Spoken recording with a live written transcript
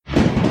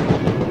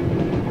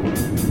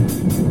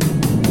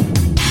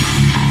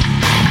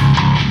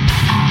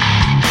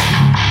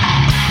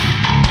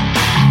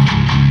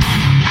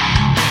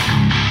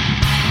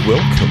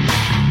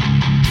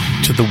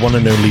the one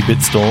and only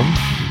Bitstorm,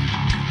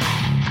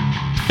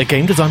 a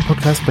game design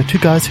podcast by two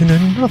guys who know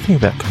nothing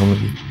about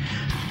comedy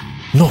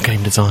nor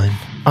game design.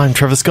 I'm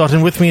Trevor Scott,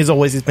 and with me as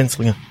always is Ben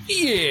Slinger.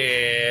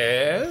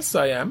 Yes,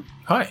 I am.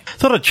 Hi.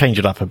 Thought I'd change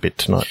it up a bit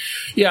tonight.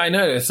 Yeah, I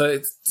noticed. So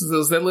there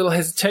was that little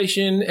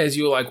hesitation as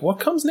you were like, what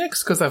comes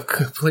next? Because I've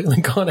completely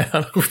gone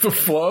out of the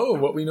flow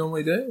of what we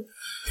normally do.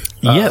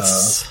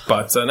 Yes.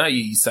 But no,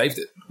 you saved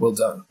it. Well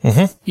done.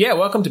 Mm-hmm. Yeah,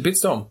 welcome to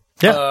Bitstorm.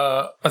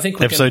 Yeah. I think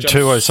we're episode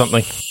 2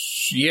 something.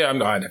 Yeah,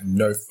 I have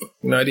no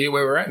idea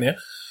where we're at now.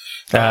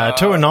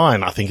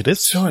 209, I think it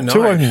is. 209.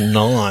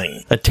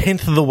 209. A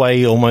tenth of the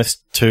way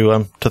almost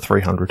to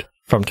 300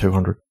 from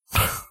 200.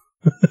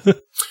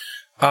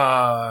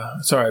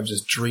 Sorry, I'm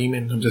just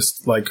dreaming. I'm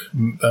just like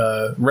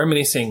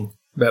reminiscing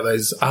about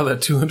those other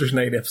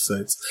 208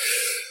 episodes.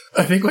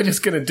 I think we're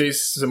just going to do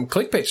some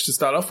click pitch to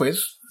start off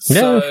with.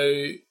 Yeah.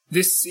 So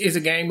this is a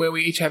game where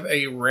we each have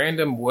a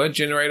random word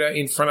generator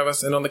in front of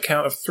us, and on the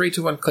count of 3,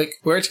 2, 1, click,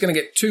 we're each going to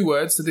get 2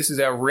 words. So this is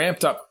our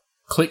ramped up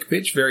click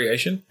pitch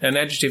variation, an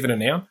adjective and a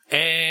noun,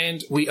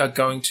 and we are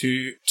going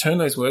to turn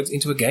those words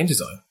into a game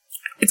design.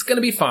 It's going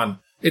to be fun.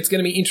 It's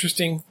going to be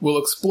interesting.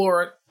 We'll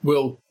explore it.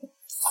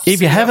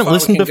 If you haven't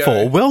listened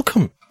before,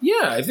 welcome.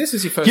 Yeah, if this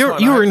is your first You're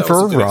time, in for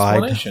a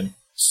ride.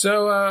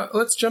 So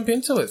let's jump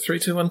into it. 3,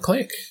 2, 1,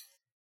 click.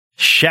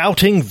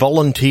 Shouting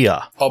volunteer.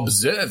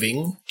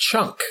 Observing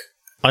chunk.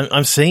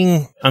 I'm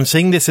seeing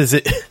this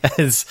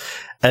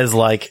as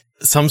like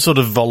some sort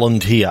of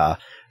volunteer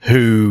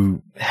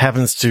who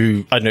happens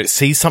to, I don't know,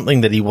 see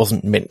something that he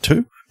wasn't meant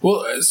to.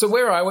 Well, so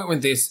where I went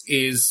with this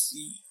is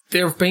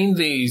there have been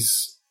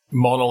these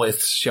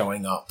monoliths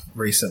showing up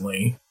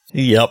recently.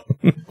 Yep.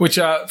 Which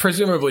are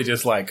presumably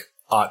just like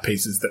art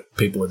pieces that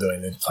people are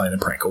doing, they're playing a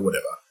prank or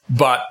whatever.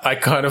 But I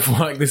kind of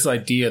like this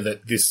idea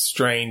that this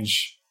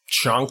strange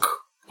chunk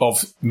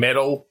of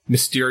metal,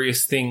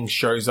 mysterious thing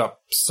shows up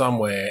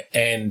somewhere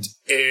and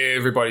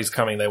everybody's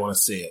coming, they want to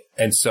see it.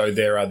 And so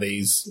there are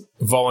these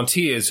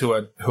volunteers who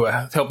are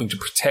helping to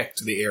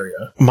protect the area.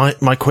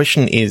 My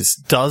question is,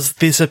 does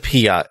this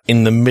appear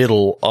in the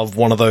middle of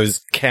one of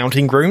those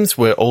counting rooms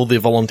where all the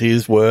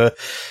volunteers were,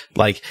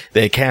 like,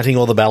 they're counting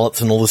all the ballots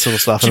and all this sort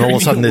of stuff, and all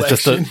of a sudden there's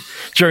just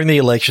during the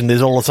election,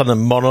 there's all of a sudden a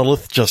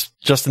monolith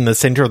just in the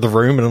center of the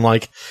room, and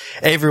like,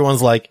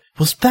 everyone's like,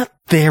 was that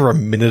there a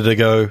minute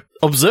ago?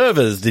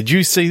 Observers, did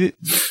you see it?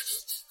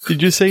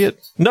 Did you see it?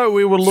 No,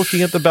 we were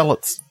looking at the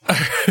ballots.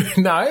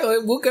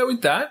 No, we'll go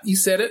with that. You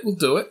said it, we'll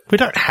do it. We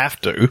don't have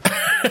to.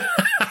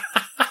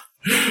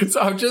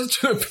 So I'm just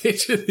trying to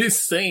picture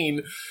this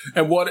scene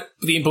and what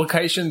the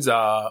implications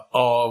are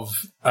of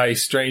a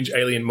strange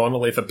alien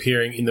monolith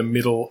appearing in the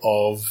middle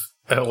of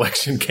an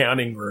election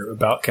counting room,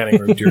 ballot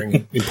counting room during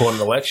an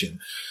important election.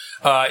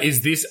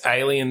 Is this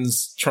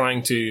aliens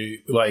trying to,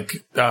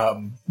 like,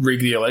 rig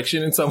the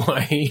election in some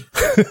way?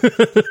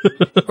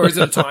 Or is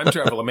it a time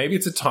traveler? Maybe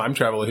it's a time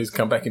traveler who's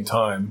come back in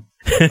time.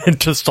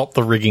 To stop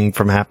the rigging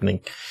from happening.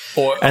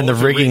 Or the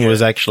rigging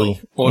was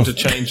actually... Or to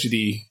change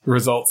the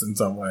results in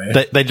some way.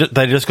 They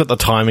just got the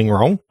timing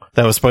wrong.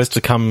 They were supposed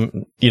to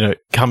come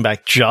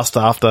back just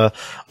after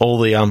all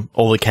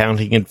the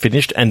counting had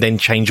finished and then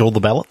change all the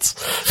ballots.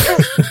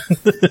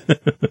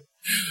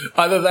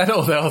 Either that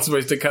or they were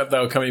supposed to they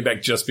were coming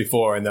back just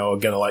before and they were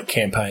going to, like,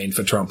 campaign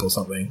for Trump or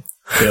something.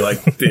 They're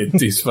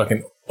these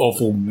fucking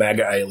awful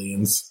MAGA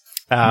aliens.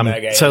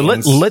 So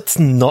let's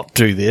not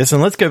do this,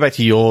 and let's go back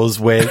to yours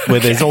where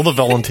there's all the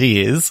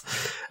volunteers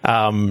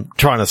trying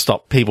to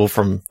stop people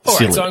from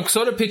stealing. Alright, so I'm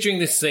sort of picturing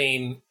this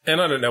scene, and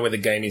I don't know where the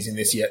game is in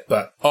this yet,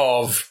 but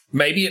of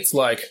maybe it's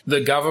like the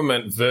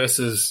government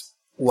versus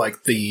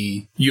like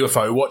the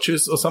UFO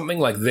watchers or something.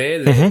 Like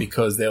they're there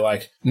because they're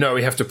like, no,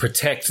 we have to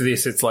protect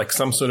this. It's like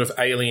some sort of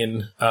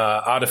alien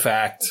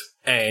artifact,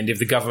 and if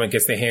the government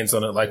gets their hands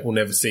on it, like, we'll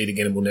never see it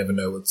again and we'll never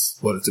know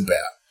what it's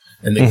about.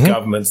 And the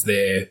government's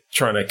there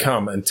trying to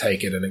come and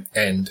take it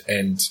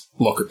and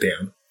lock it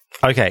down.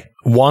 Okay.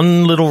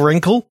 One little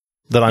wrinkle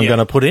that I'm going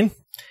to put in.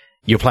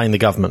 You're playing the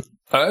government.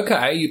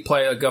 Okay. You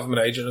play a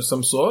government agent of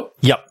some sort?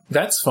 Yep.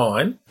 That's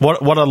fine.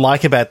 What I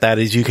like about that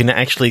is you can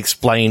actually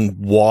explain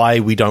why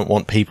we don't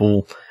want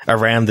people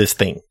around this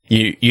thing.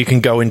 You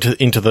can go into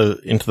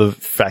the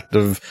fact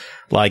of,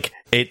 like,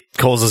 it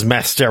causes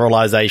mass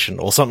sterilization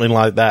or something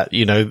like that,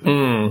 you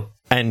know.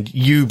 And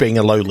you being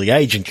a lowly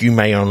agent, you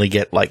may only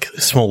get, like,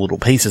 small little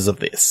pieces of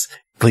this.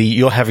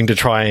 You're having to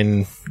try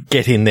and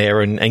get in there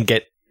and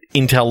get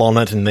intel on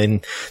it and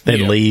then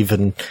leave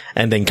and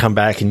then come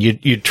back, and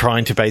you're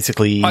trying to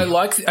basically... I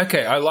like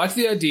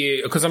the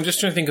idea, because I'm just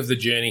trying to think of the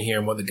journey here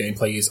and what the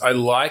gameplay is. I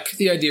like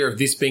the idea of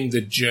this being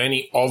the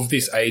journey of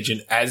this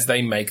agent as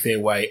they make their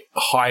way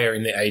higher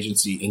in their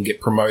agency and get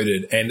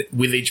promoted. And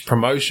with each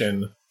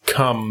promotion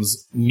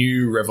comes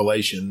new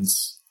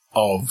revelations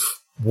of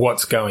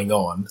what's going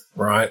on,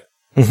 right?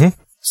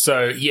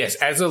 So, yes,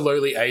 as a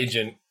lowly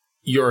agent,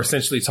 you're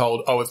essentially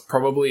told, oh, it's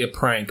probably a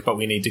prank, but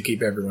we need to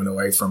keep everyone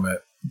away from it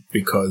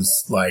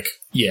because, like,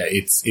 yeah,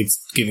 it's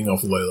giving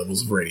off low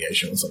levels of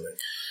radiation or something.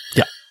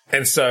 Yeah.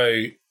 And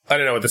so I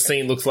don't know what the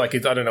scene looks like. I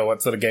don't know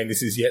what sort of game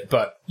this is yet,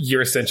 but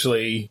you're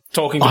essentially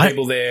talking to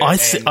people there. I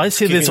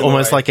see this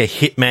almost like a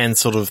Hitman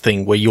sort of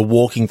thing where you're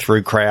walking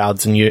through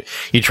crowds and you're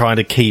trying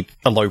to keep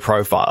a low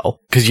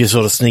profile because you're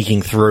sort of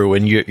sneaking through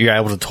and you're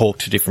able to talk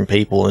to different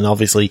people. And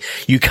obviously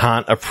you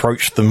can't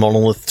approach the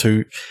monolith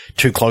too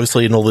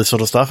closely and all this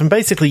sort of stuff. And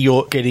basically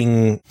you're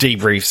getting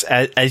debriefs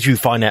as you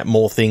find out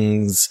more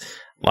things.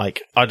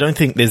 Like, I don't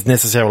think there's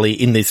necessarily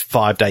in this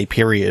 5-day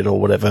period or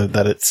whatever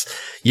that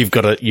you've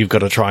got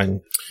to try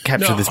and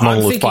capture this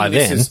monolith by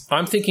then.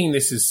 I'm thinking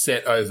this is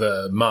set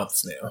over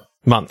months now.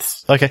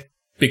 Months. Okay.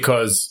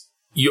 Because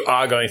you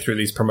are going through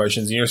these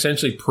promotions and you're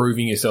essentially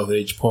proving yourself at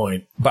each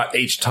point, but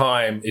each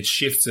time it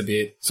shifts a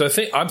bit. So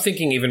I'm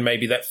thinking even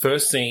maybe that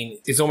first scene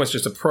is almost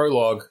just a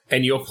prologue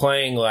and you're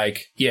playing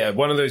like,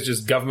 one of those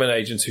just government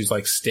agents who's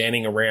like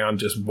standing around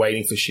just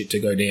waiting for shit to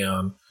go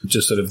down,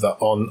 just sort of the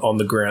on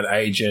the ground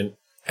agent.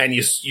 And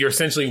you're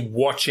essentially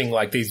watching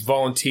like these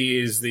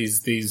volunteers,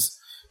 these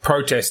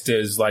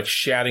protesters like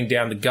shouting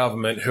down the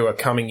government who are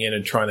coming in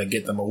and trying to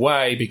get them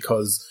away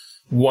because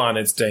 1,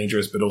 it's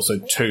dangerous, but also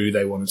 2,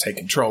 they want to take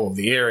control of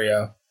the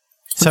area.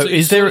 So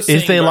is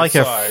there like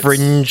a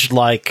fringe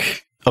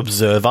like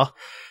observer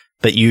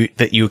that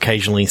you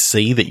occasionally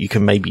see that you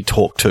can maybe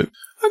talk to?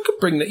 I could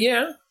bring that.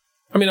 Yeah,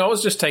 I mean, I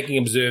was just taking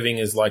observing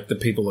as like the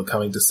people are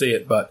coming to see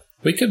it, but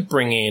we could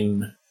bring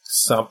in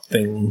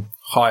something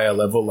higher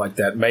level like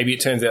that. Maybe it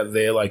turns out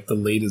they're like the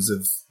leaders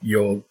of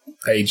your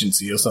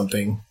agency or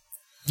something.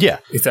 Yeah.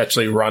 It's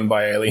actually run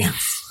by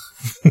aliens.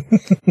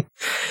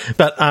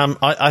 But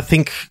I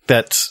think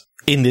that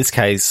in this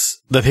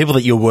case, the people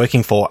that you're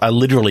working for are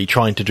literally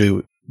trying to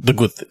do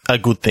a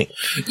good thing.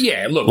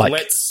 Yeah, look, like,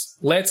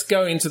 let's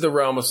go into the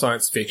realm of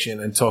science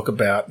fiction and talk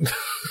about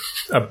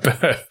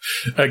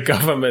a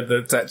government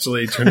that's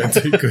actually trying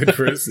to do good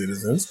for its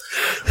citizens.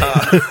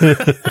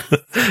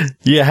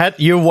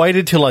 You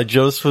waited till I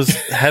just was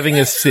having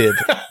a sip.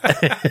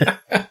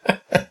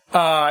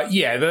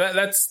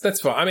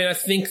 That's fine. I mean, I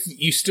think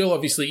you still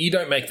obviously you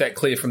don't make that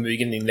clear from the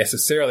beginning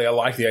necessarily. I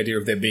like the idea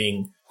of there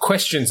being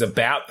questions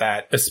about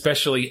that,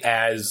 especially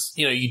as,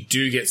 you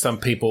do get some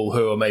people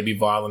who are maybe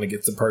violent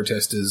against the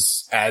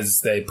protesters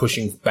as they're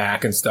pushing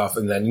back and stuff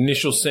in that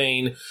initial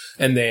scene.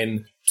 And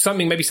then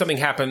something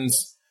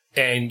happens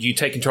and you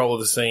take control of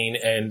the scene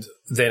and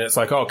then it's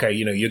like, okay,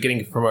 you're getting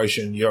a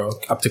promotion. You're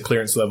up to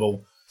clearance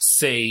level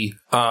C.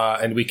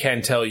 And we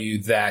can tell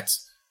you that,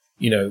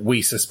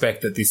 we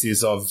suspect that this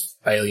is of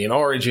alien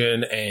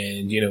origin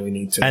and, we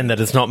need to... And that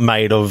it's not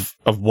made of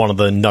one of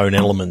the known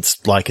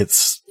elements. Like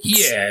it's...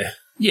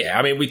 Yeah,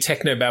 I mean, we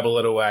technobabble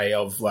it away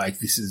of, like,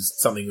 this is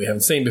something we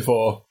haven't seen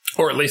before,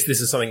 or at least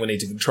this is something we need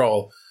to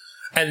control.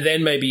 And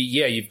then maybe,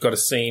 you've got a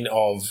scene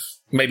of,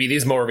 maybe it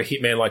is more of a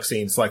Hitman-like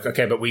scene. It's like,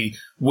 okay, but we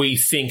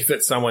think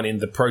that someone in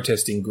the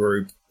protesting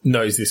group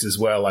knows this as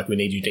well, like we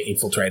need you to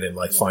infiltrate and,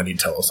 like, find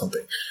intel or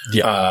something.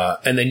 Yeah.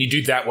 And then you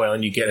do that well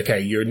and you get,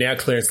 okay, you're now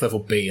clearance level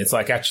B. It's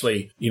like,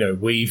 actually,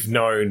 we've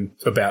known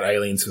about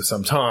aliens for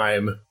some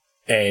time,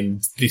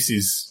 and this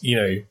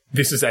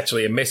is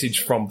actually a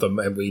message from them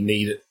and we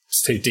need it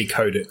to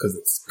decode it because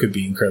it could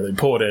be incredibly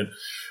important.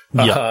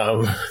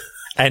 Yeah.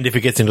 And if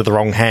it gets into the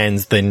wrong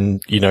hands, then,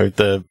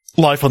 the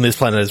life on this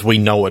planet as we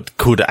know it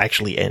could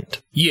actually end.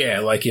 Yeah,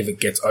 like if it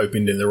gets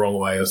opened in the wrong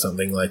way or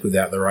something, like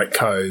without the right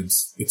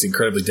codes, it's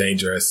incredibly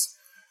dangerous.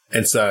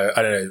 And so,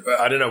 I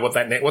don't know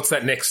what's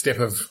that next step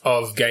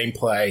of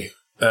gameplay.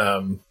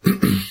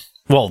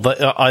 Well,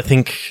 I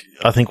think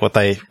what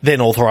they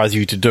then authorize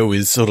you to do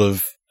is sort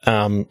of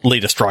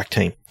lead a strike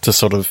team to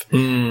sort of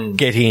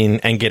get in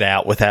and get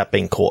out without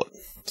being caught,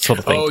 sort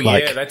of thing. Oh,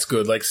 yeah, that's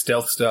good. Like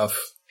stealth stuff.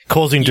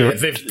 Cause a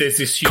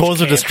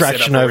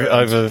distraction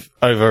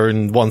over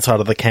in one side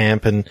of the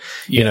camp and,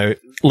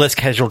 less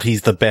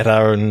casualties the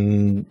better.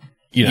 And,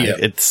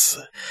 it's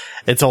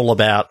all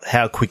about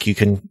how quick you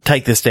can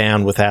take this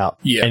down without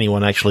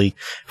anyone actually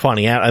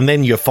finding out. And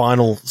then your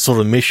final sort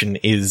of mission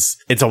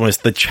it's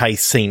almost the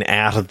chase scene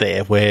out of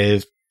there where,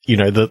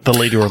 the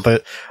leader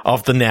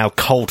of the now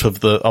cult of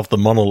the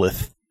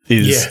monolith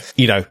is,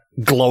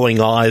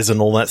 glowing eyes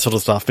and all that sort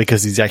of stuff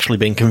because he's actually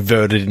been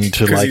converted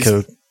into like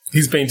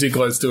he's been too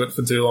close to it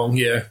for too long.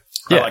 Yeah.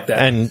 I like that.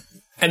 And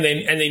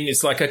then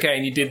it's like, okay,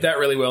 and you did that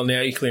really well.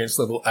 Now you're clearance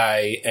level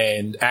A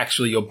and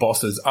actually your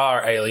bosses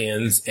are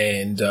aliens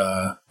and,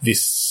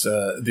 this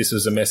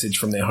was a message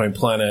from their home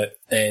planet.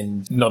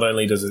 And not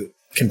only does it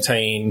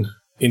contain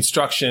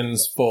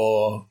instructions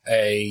for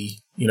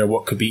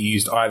what could be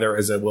used either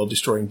as a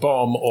world-destroying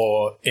bomb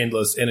or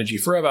endless energy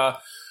forever,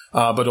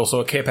 but also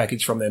a care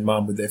package from their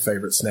mum with their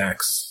favorite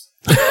snacks.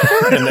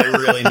 And they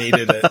really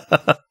needed it.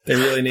 They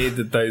really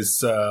needed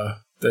those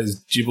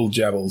jibble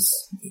jabbles.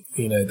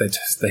 They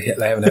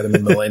haven't had them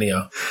in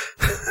millennia.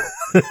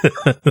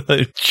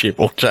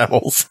 Jibble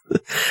jabbles.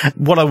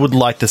 What I would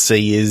like to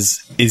see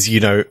is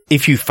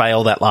if you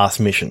fail that last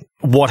mission,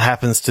 what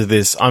happens to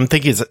this? I'm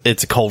thinking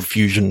it's a cold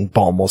fusion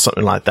bomb or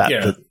something like that.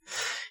 Yeah.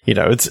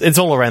 It's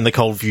all around the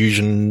cold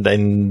fusion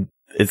and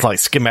it's like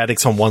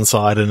schematics on one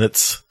side and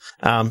it's,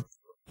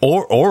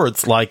 Or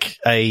it's like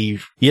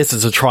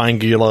it's a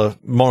triangular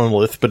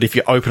monolith, but if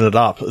you open it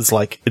up, it's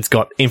like it's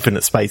got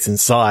infinite space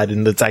inside,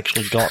 and it's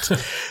actually got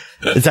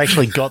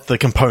the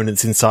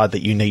components inside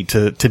that you need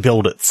to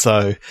build it.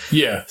 So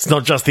yeah, it's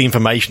not just the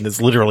information; it's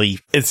literally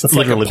like a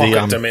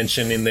pocket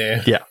dimension in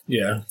there.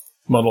 Yeah,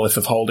 monolith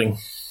of holding.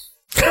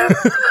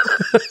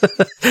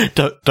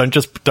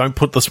 Don't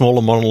put the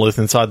smaller monolith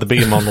inside the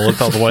bigger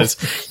monolith, otherwise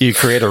you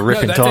create a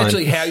rip in time. That's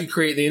actually how you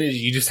create the energy.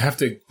 You just have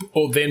to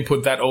then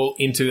put that all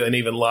into an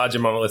even larger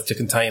monolith to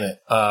contain it,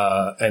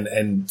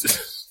 and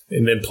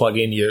then plug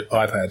in your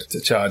iPad to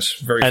charge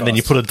very fast. And then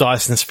you put a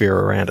Dyson sphere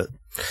around it.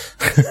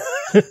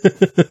 It's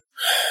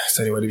the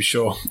only way to be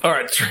sure. All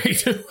right, 3,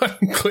 2,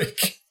 1,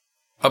 click.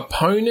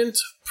 Opponent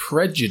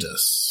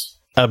prejudice.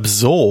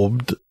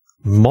 Absorbed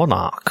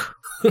monarch.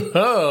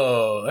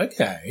 Oh,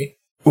 okay.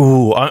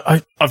 Ooh,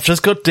 I've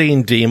just got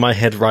D&D in my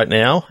head right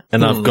now,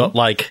 and I've got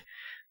like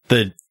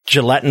the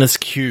gelatinous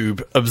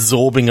cube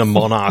absorbing a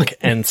monarch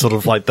and sort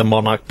of like the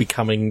monarch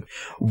becoming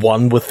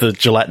one with the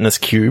gelatinous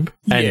cube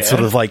and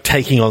sort of like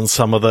taking on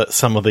some of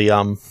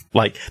the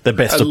like the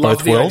best of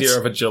both worlds. I love the idea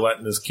of a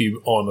gelatinous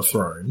cube on a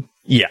throne.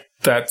 Yeah.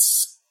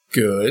 That's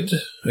good.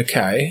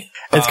 Okay.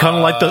 It's kind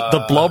of like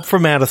the blob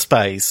from outer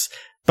space,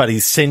 but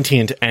he's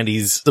sentient and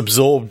he's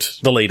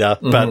absorbed the leader,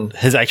 but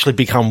has actually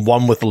become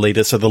one with the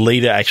leader. So the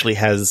leader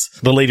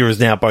is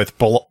now both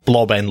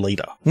blob and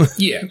leader.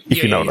 Yeah.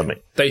 if you know what I mean.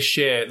 They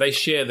share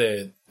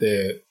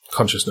their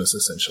consciousness,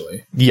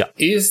 essentially. Yeah.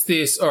 Is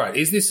this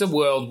a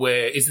world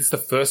where, is this the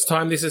first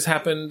time this has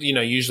happened? You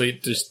know, usually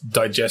it just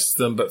digests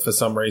them, but for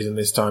some reason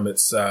this time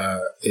it's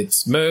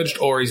merged,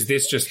 or is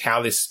this just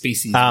how this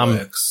species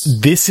works?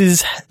 This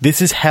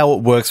is how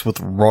it works with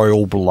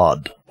royal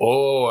blood.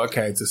 Oh,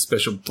 okay. It's a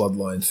special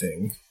bloodline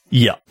thing.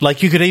 Yeah.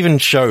 Like you could even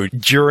show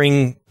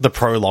during the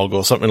prologue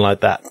or something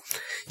like that,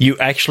 you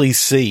actually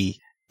see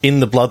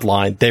in the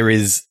bloodline there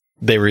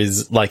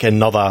is like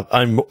another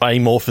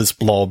amorphous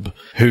blob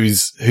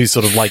who's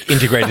sort of like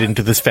integrated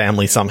into this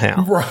family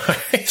somehow.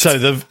 Right. So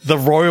the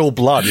royal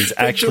blood is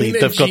actually,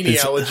 they've got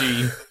this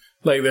genealogy,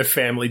 like their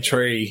family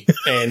tree,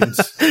 and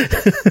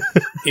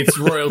it's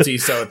royalty,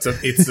 so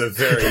it's a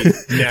very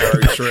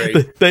narrow tree.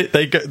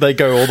 They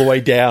go all the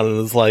way down,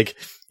 and it's like,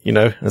 you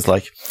know, it's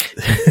like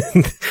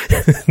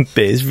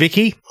there's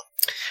Vicky,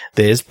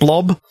 there's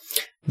Blob,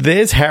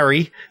 there's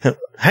Harry.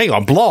 Hang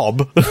on,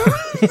 Blob.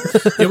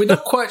 Yeah, we're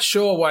not quite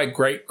sure why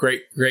great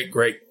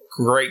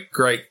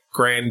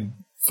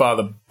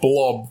grandfather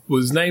Blob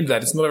was named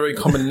that. It's not a very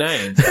common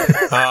name.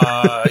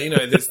 You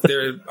know,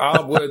 there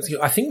are words.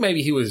 I think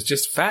maybe he was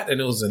just fat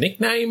and it was a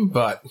nickname,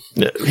 but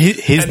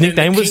his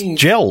nickname was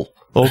Gel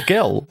or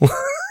Gel.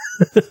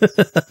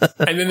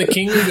 And then the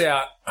king was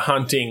out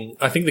hunting.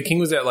 I think the king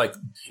was out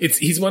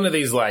he's one of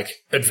these like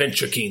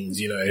adventure kings,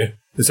 you know.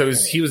 And so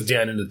he was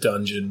down in the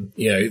dungeon,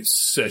 you know,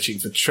 searching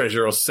for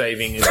treasure or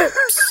saving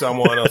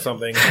someone or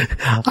something.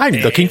 I'm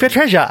looking for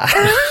treasure.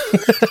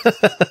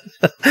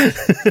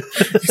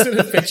 He's an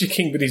adventure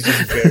king, but he's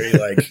just very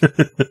like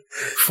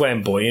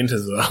flamboyant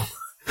as well.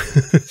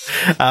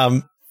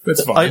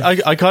 That's fine.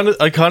 I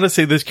kind of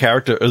see this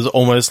character as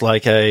almost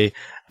like a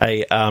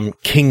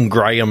King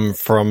Graham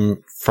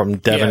from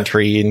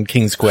Daventry in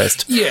King's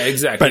Quest. Yeah,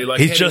 exactly. But like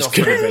he's just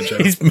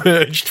he's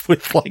merged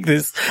with like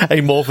this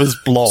amorphous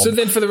blob. So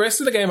then for the rest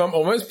of the game, I'm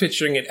almost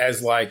picturing it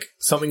as like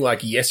something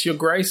like Yes, Your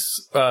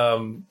Grace,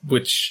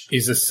 which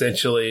is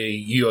essentially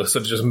you're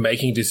sort of just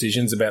making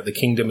decisions about the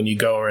kingdom, and you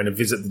go around and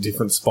visit the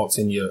different spots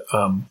in your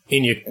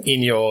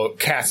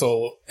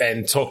castle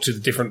and talk to the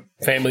different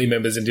family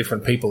members and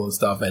different people and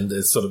stuff. And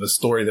there's sort of a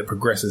story that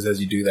progresses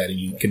as you do that, and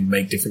you can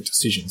make different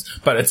decisions.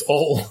 But it's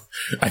all,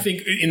 I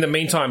think in the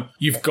meantime,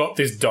 you've got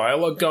this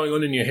dialogue going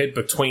on in your head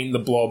between the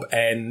blob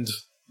and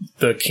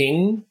the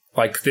king.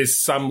 Like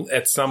there's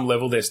at some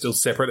level they're still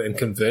separate and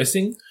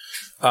conversing.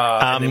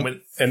 And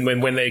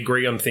then when they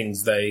agree on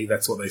things,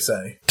 that's what they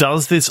say.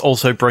 Does this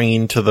also bring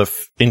into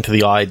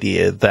the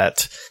idea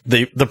that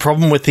the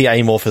problem with the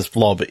amorphous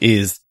blob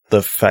is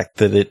the fact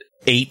that it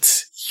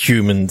eats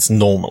humans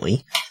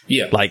normally?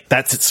 Yeah. Like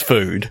that's its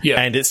food. Yeah.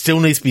 And it still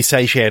needs to be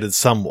satiated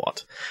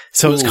somewhat.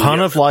 So it's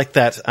kind of like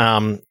that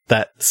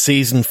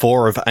season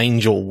 4 of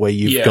Angel where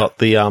you've got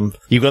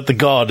the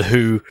god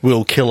who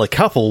will kill a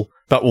couple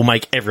but will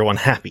make everyone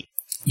happy.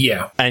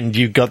 Yeah. And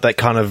you've got that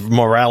kind of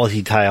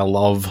morality tale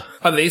of...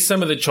 Are these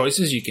some of the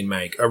choices you can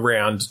make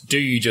around, do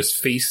you just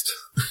feast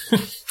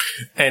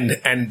and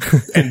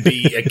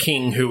be a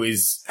king who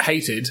is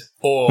hated,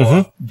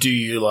 or do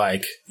you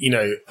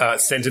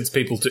sentence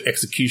people to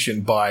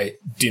execution by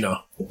dinner?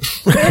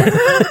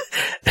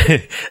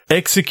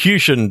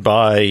 Execution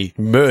by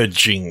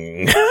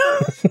merging.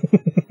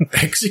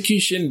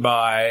 Execution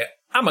by...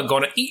 I'm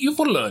gonna eat you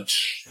for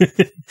lunch.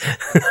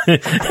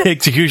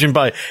 Execution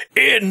by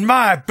in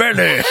my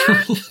belly.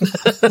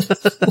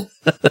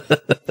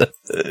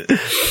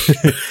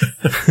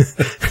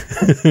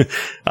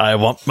 I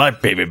want my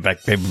baby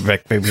back, baby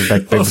back, baby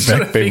back, baby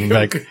back, baby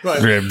back,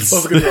 ribs.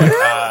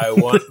 I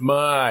want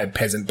my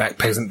peasant back,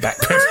 peasant back,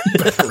 peasant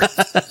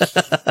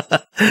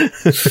back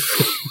ribs.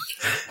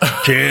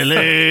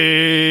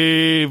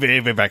 Chili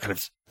baby back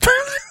lips.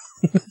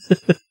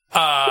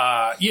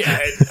 Yeah,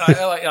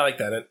 I like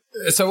that.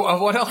 So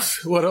what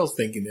else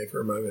thinking there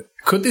for a moment?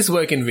 Could this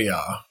work in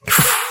VR?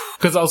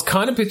 Because I was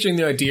kind of picturing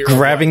the idea of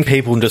grabbing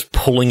people and just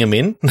pulling them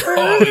in.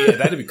 Oh yeah,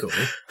 that'd be cool.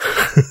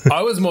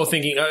 I was more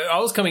thinking, I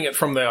was coming at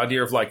from the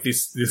idea of like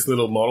this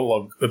little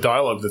monologue, the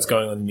dialogue that's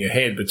going on in your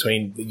head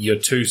between your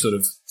two sort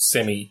of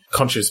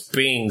semi-conscious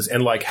beings,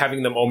 and like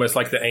having them almost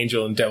like the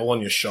angel and devil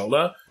on your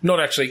shoulder. Not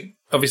actually,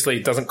 obviously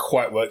it doesn't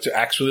quite work to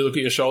actually look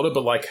at your shoulder,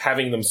 but like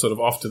having them sort of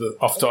off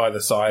to either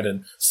side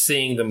and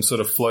seeing them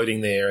sort of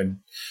floating there and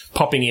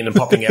popping in and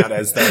popping out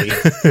as they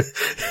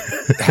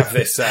have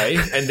their say,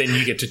 and then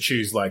you get to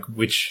choose like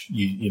which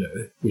you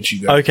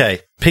go. Okay,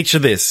 picture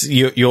this: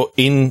 you're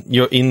in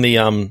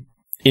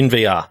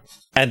VR,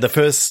 and the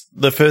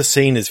first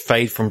scene is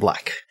Fade from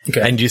Black,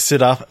 Okay. and you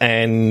sit up,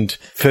 and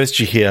first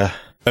you hear,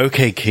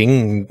 "Okay,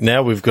 King,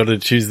 now we've got to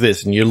choose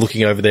this," and you're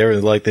looking over there,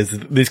 and like there's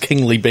this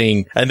kingly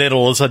being, and then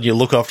all of a sudden you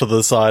look off to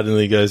the side, and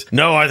he goes,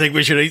 "No, I think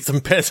we should eat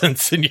some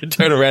peasants," and you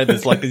turn around,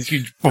 there's like this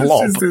huge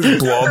blob.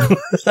 This blob.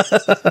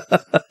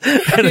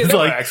 And it's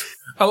like,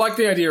 I like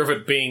the idea of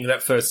it being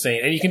that first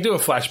scene, and you can do a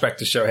flashback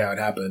to show how it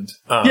happened.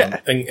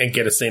 And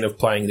get a scene of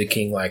playing the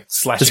king like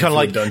slashing it's kind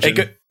through of like a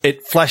dungeon.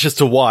 it flashes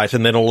to white,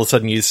 and then all of a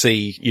sudden you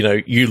see,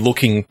 you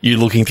looking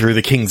through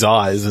the king's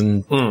eyes,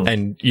 and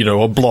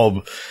a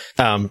blob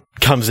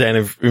comes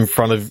down in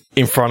front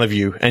of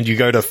you, and you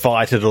go to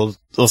fight it or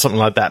something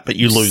like that, but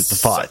you lose the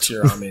fight. Suck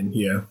your arm in,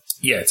 yeah.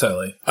 Yeah,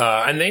 totally.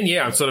 And then,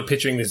 I'm sort of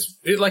picturing this,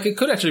 it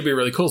could actually be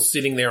really cool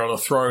sitting there on a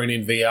throne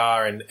in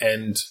VR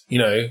and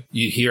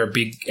you hear a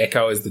big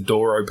echo as the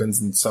door opens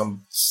and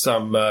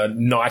some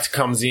knight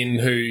comes in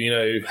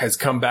who, has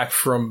come back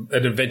from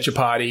an adventure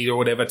party or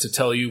whatever to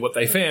tell you what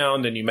they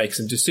found, and you make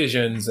some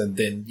decisions, and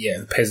then,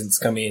 the peasants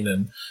come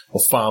in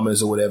or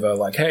farmers or whatever,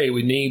 like, hey,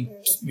 we need,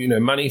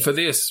 money for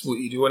this. Do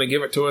you want to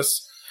give it to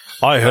us?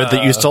 I heard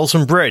that you stole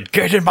some bread.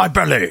 Get in my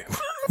belly.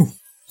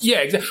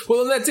 Yeah, exactly.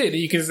 Well, and that's it.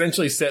 You can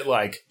essentially set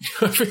like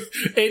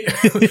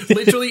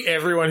literally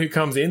everyone who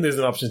comes in, there's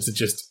an option to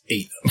just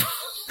eat them.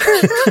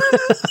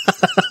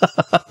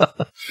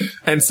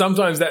 And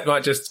sometimes that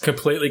might just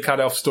completely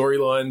cut off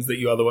storylines that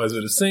you otherwise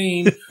would have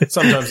seen.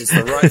 Sometimes it's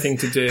the right thing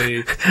to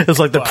do. It's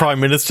like the Prime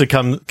Minister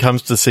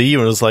comes to see you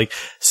and it's like,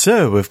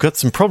 "So, we've got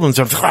some problems."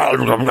 Yeah,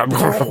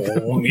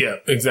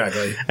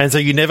 exactly. And so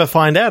you never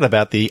find out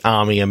about the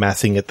army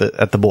amassing at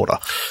the border.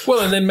 Well,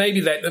 and then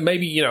maybe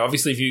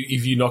obviously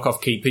if you knock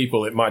off key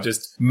people, it might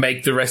just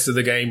make the rest of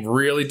the game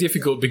really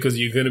difficult because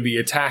you're going to be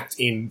attacked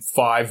in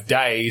 5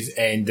 days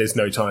and there's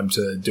no time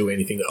to do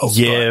anything else.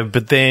 Yeah, right?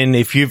 But then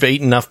if you've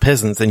eaten enough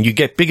peasants and you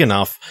get big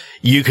enough,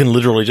 you can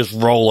literally just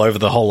roll over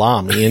the whole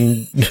army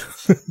and...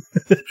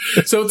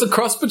 So it's a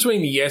cross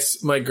between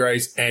Yes, My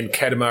Grace and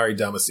Katamari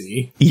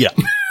Damacy. Yeah.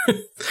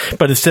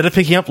 But instead of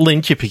picking up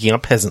lint, you're picking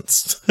up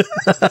peasants.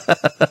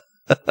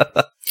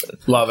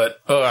 Love it.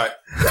 All right.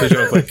 Push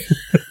on click.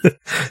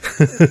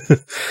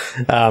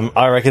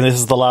 I reckon this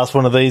is the last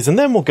one of these, and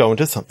then we'll go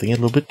into something a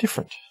little bit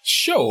different.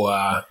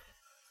 Sure.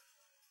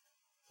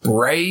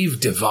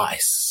 Brave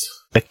device.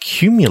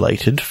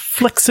 Accumulated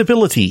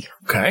flexibility.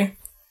 Okay.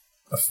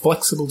 A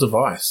flexible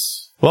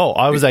device. Well,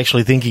 I was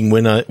actually thinking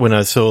when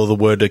I saw the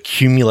word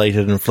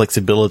accumulated and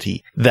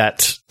flexibility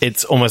that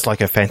it's almost like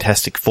a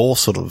Fantastic Four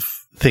sort of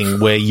thing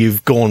where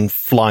you've gone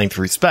flying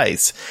through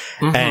space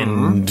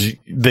and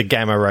the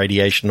gamma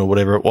radiation or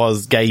whatever it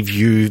was gave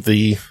you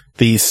the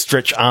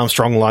Stretch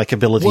Armstrong-like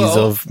abilities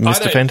of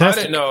Mr.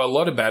 Fantastic. I don't know a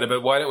lot about it,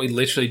 but why don't we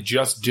literally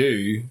just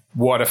do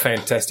what a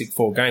Fantastic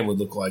Four game would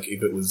look like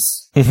if it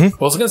was... Well,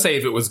 I was going to say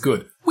if it was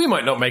good. We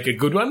might not make a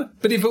good one,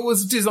 but if it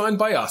was designed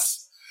by us.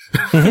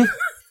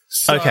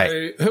 So,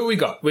 okay. Who we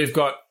got? We've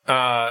got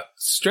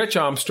Stretch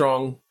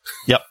Armstrong.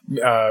 Yep.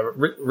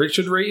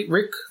 Richard Reed?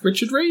 Reed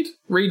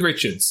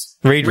Richards.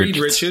 Reed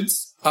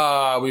Richards.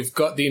 We've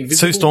got the Invisible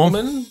Sue Storm.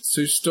 Woman,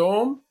 Sue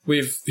Storm.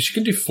 She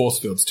can do force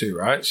fields too,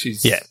 right?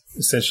 She's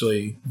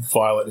essentially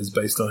Violet is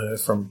based on her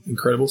from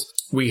Incredibles.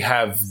 We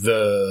have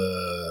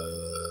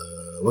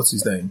what's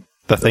his name?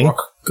 The Thing.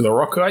 The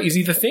Rock guy. Is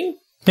he the Thing?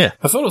 Yeah.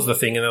 I thought it was the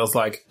Thing, and I was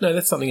like, no,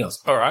 that's something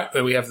else. All right,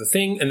 then we have the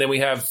Thing, and then we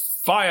have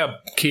Fire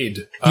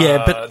Kid.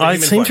 Yeah, but I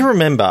seem to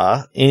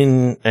remember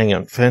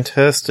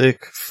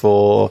Fantastic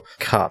Four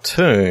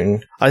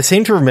cartoon, I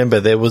seem to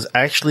remember there was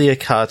actually a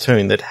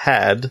cartoon that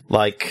had,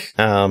 like,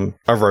 a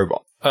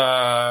robot.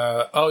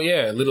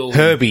 Little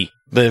Herbie,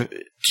 the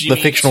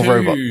fictional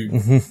robot.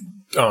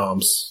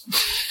 Arms.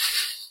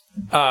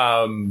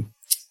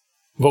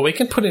 Well, we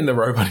can put in the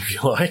robot if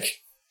you like.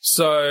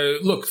 So,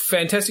 look,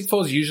 Fantastic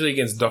Four is usually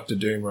against Doctor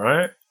Doom,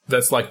 right?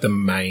 That's like the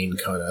main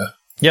kind of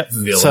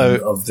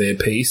villain of their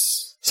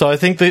piece. So I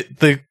think that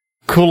the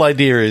cool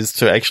idea is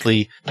to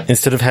actually,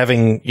 instead of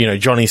having,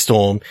 Johnny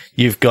Storm,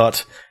 you've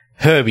got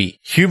Herbie,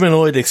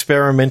 humanoid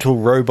experimental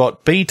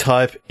robot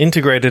B-type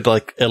integrated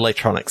like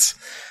electronics.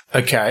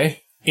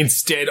 Okay.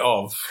 Instead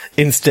of,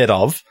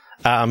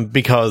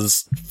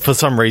 because for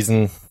some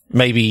reason,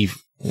 maybe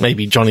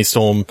maybe Johnny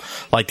Storm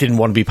didn't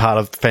want to be part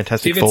of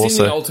Fantastic Four. If it's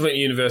in the Ultimate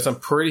Universe, I'm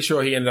pretty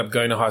sure he ended up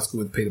going to high school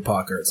with Peter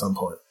Parker at some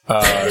point.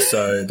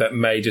 So that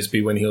may just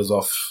be when he was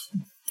off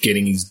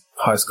getting his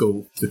high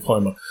school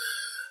diploma.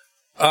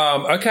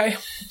 Okay.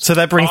 So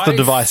that brings the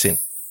device in.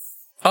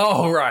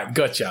 Oh, right.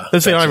 Gotcha.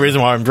 That's the only reason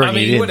why I'm bringing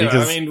it in.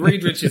 Whatever.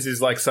 Reed Richards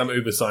is like some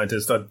uber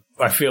scientist.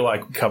 I feel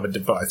like we covered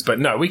device, but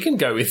no, we can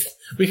go with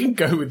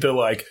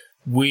the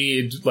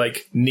weird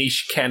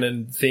niche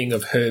canon thing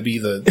of Herbie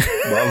the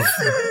love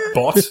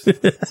bot.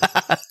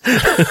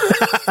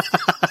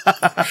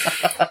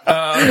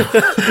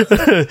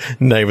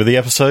 Name of the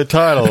episode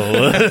title.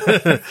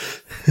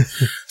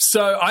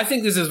 So I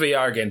think this is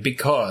VR again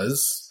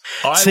because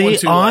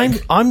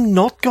I'm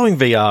not going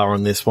VR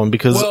on this one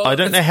because I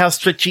don't know how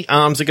stretchy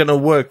arms are going to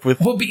work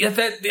with. Well,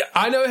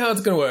 I know how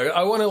it's going to work.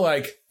 I want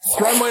to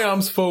throw my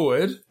arms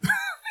forward,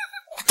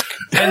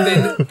 and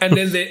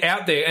then they're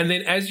out there, and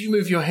then as you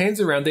move your hands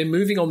around, they're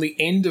moving on the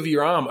end of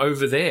your arm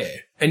over there,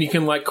 and you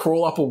can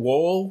crawl up a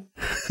wall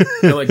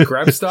and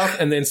grab stuff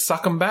and then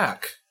suck them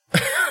back.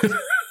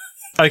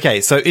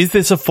 Okay, so is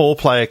this a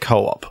 4-player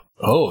co-op?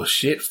 Oh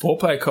shit!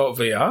 4-player co-op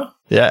VR.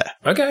 Yeah.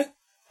 Okay.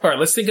 All right,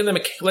 let's think of the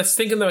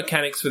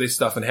mechanics for this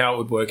stuff and how it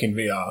would work in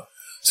VR.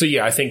 So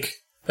yeah, I think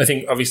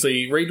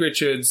obviously Reed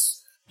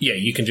Richards, yeah,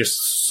 you can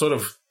just sort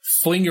of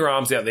fling your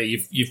arms out there.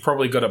 You've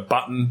probably got a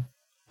button,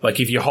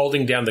 if you're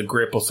holding down the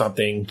grip or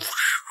something,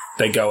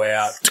 they go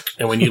out,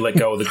 and when you let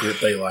go of the grip,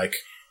 they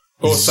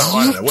or something,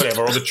 I don't know,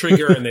 whatever, or the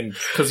trigger, and then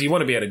because you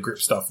want to be able to grip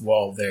stuff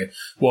while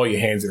your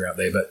hands are out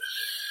there, but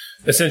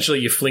essentially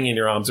you're flinging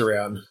your arms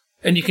around.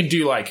 And you can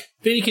do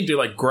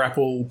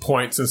grapple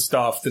points and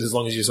stuff that as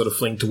long as you sort of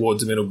fling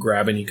towards them, it'll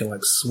grab and you can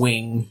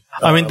swing.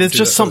 There's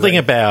just something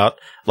about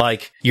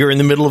you're in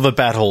the middle of a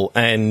battle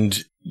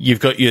and you've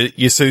got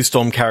your Sue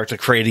Storm character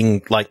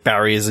creating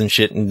barriers and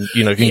shit and,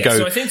 can go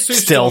so I think Sue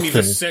stealth. Storm, you've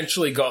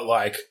essentially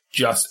got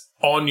just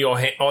on your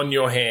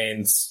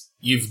hands,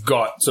 you've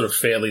got sort of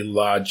fairly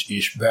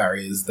large-ish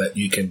barriers that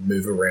you can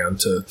move around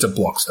to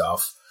block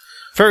stuff.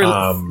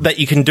 That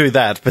you can do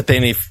that, but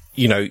then if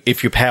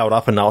you're powered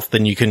up enough,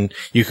 then you can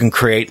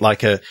create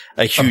a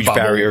huge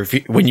barrier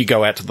when you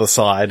go out to the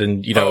side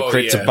and, it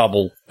creates a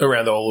bubble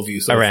around all of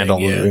you. Around all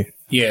of you.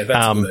 Yeah,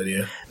 that's a good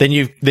idea. Then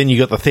you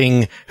got the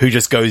Thing who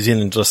just goes in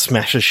and just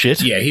smashes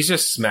shit. Yeah, he's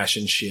just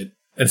smashing shit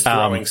and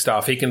throwing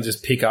stuff. He can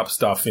just pick up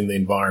stuff in the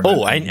environment.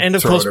 Oh, and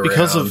of course,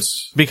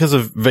 because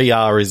of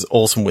VR is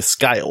awesome with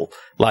scale,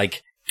 he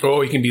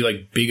can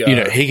be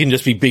bigger. He can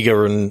just be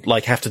bigger and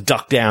have to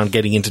duck down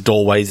getting into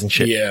doorways and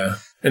shit. Yeah.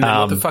 And then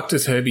what the fuck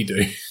does Herbie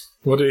do?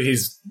 What are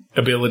his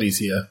abilities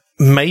here?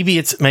 Maybe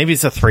it's a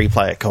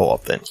 3-player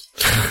co-op then.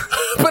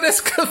 But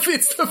it's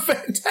the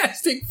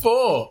Fantastic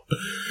Four.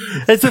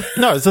 It's a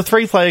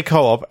 3-player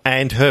co-op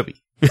and Herbie.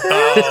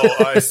 Oh,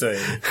 I see.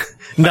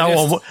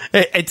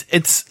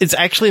 It's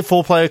actually a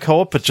 4-player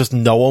co-op, but just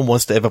no one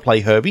wants to ever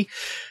play Herbie.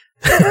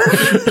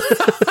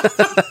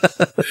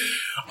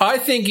 I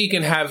think you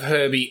can have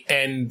Herbie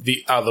and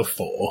the other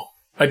 4.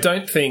 I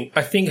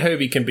think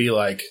Herbie can be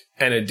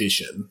an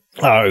addition.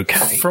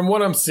 Okay. From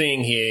what I'm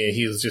seeing here,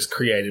 he was just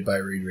created by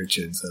Reed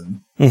Richards.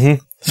 And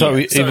So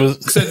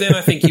then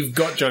I think you've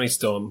got Johnny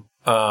Storm.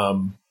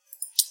 Flame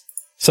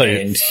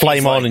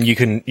on and you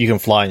can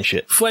fly and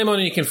shit. Flame on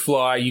and you can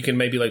fly. You can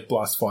maybe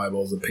blast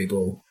fireballs at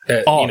people.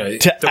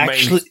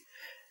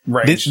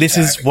 This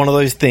is one of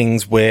those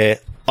things where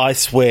I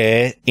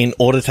swear, in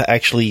order to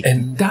actually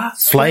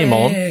flame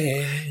on,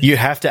 you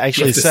have to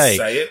actually say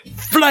it.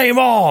 Flame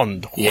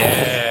on!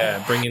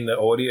 Yeah, bring in the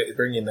audio,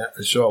 bring in that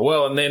for sure.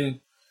 Well, and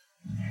then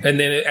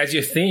as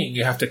your thing,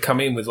 you have to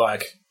come in with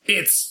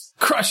it's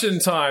crushing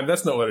time.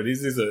 That's not what it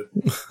is it?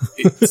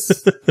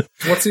 It's,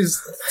 what's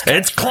his...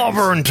 It's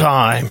clobbering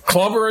time.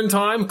 Clobbering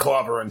time,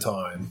 clobbering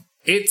time.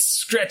 It's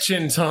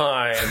stretching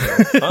time.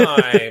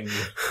 I'm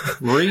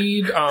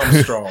Reed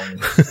Armstrong.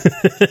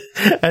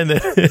 and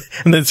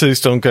then Sue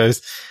Storm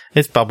goes,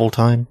 it's bubble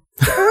time.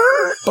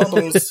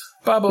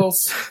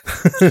 Bubbles.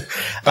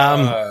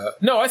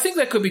 No, I think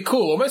that could be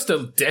cool. Almost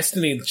a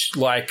Destiny,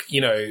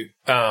 looter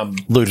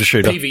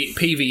shooter.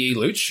 PvE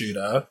loot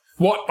shooter.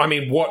 What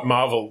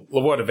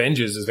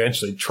Avengers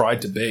eventually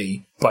tried to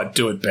be, but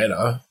do it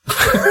better.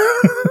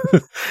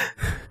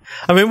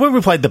 When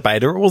we played the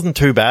beta, it wasn't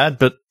too bad,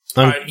 but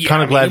I'm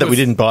kind of glad that we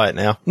didn't buy it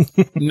now.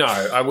 No,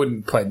 I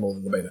wouldn't play more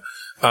than the beta.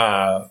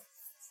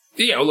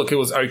 It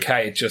was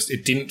okay.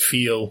 It didn't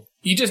feel...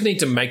 You just need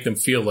to make them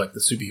feel like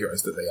the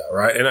superheroes that they are,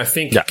 right? And I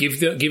think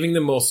giving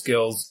them more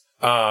skills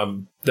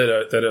that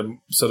are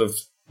sort of...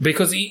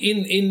 Because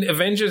in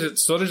Avengers, it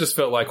sort of just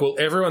felt like, well,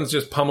 everyone's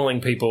just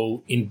pummeling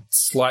people in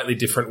slightly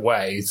different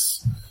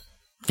ways.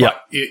 Yeah.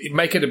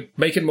 Make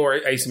it more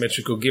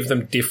asymmetrical. Give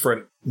them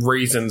different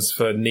reasons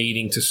for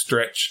needing to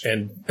stretch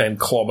and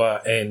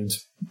clobber and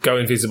go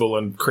invisible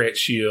and create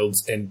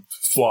shields and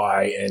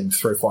fly and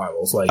throw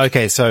fireballs.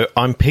 Okay, so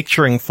I'm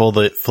picturing for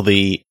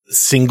the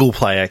single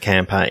player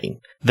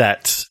campaign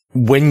that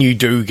when you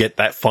do get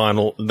that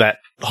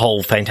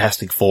whole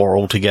Fantastic Four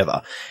all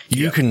together,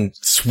 you can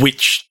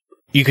switch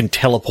you can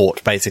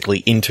teleport basically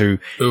into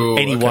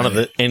any one of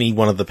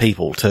the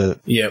people to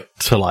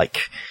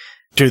like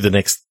do the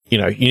next. You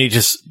know, you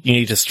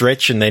need to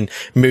stretch and then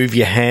move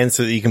your hand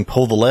so that you can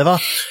pull the lever.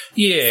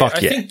 Yeah, I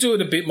think do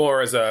it a bit more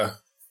as a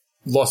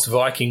Lost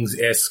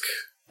Vikings-esque,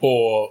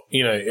 or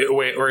you know,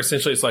 where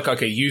essentially it's like,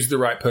 okay, use the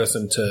right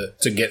person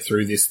to get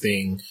through this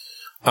thing.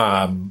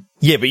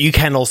 Yeah, but you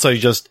can also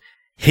just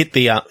hit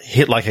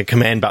like a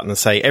command button and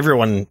say,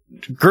 everyone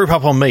group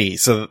up on me,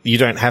 so that you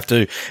don't have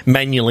to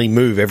manually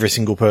move every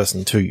single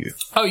person to you.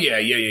 Oh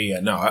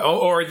yeah. No,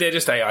 or they're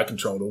just AI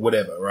controlled or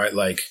whatever, right?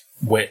 Like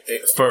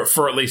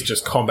for at least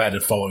just combat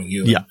and following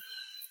you,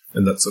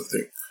 and that sort of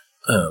thing.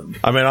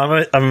 I mean,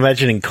 I'm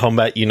imagining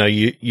combat. You know,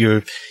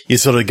 you're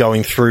sort of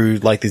going through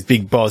like this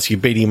big boss. You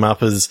beat him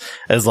up as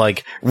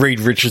like Reed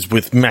Richards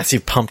with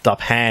massive pumped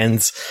up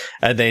hands,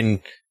 and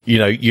then you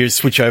know you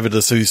switch over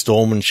to Sue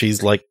Storm and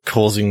she's like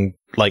causing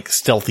like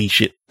stealthy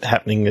shit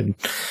happening and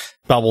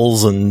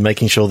bubbles and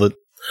making sure that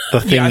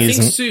the thing I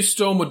isn't. think Sue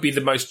Storm would be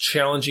the most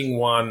challenging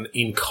one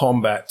in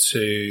combat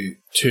to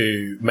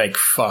make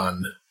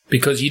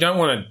because you don't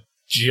want to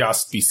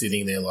just be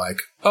sitting there like,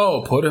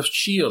 oh, put a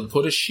shield.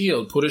 Put a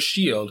shield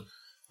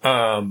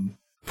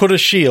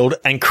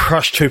and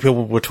crush two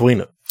people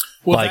between it.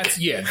 Well,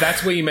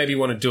 that's where you maybe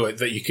want to do it.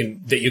 That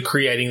you're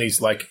creating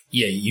these like,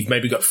 you've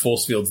maybe got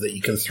force fields that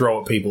you can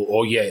throw at people,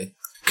 or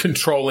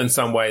control in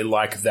some way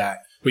like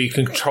that, where you're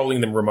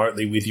controlling them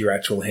remotely with your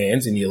actual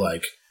hands and you're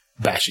like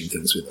bashing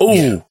things with them.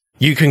 Oh,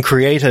 you can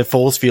create a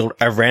force field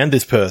around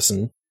this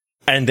person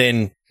and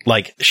then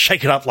like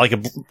shake it up like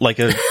a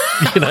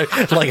you know,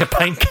 like a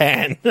paint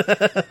can.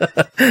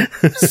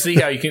 see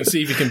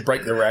if you can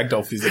break the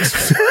ragdoll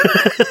physics.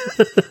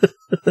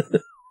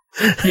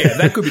 Yeah,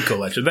 that could be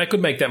cool actually. That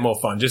could make that more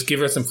fun. Just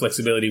give her some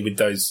flexibility with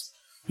those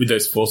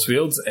force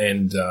fields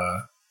and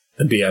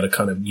be able to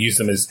kind of use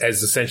them as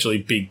essentially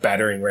big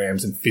battering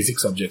rams and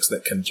physics objects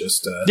that can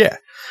just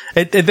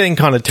It then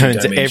kind of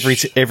turns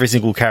every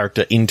single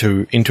character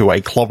into a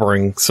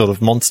clobbering sort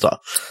of monster.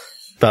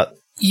 But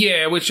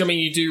yeah, which I mean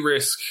you do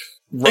risk.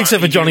 Right,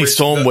 except for Johnny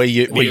Storm, where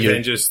you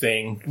Avengers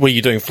thing, where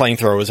you're doing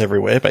flamethrowers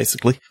everywhere,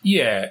 basically.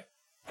 Yeah,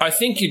 I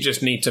think you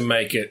just need to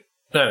make it.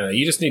 No,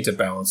 you just need to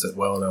balance it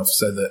well enough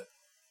so that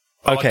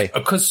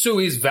because Sue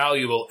is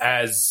valuable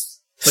as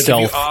like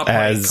stealth, if you are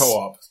playing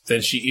co-op,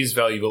 then she is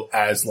valuable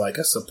as like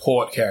a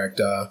support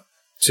character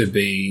to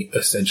be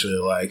essentially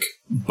like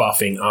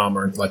buffing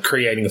armor and like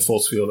creating a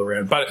force field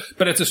around. But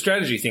it's a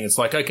strategy thing. It's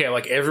like, okay,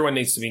 like everyone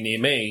needs to be near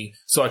me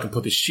so I can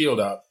put this shield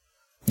up.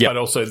 Yep. But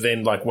also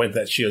then, like, when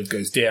that shield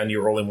goes down,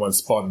 you're all in one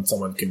spot and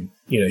someone can,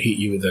 you know, hit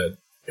you with an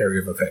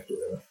area of effect or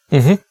whatever.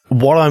 Mm-hmm.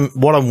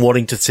 What I'm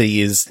wanting to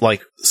see is,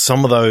 like,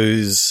 some of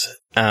those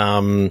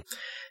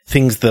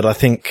things that I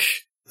think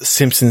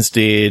Simpsons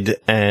did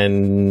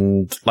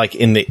and, like,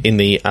 in the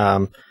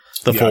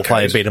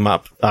 4-player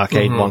beat-em-up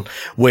arcade one,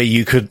 where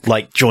you could,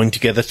 like, join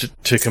together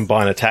to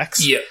combine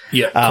attacks.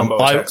 Yeah, combo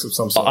attacks of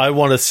some sort. I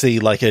want to see,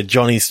 like, a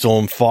Johnny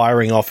Storm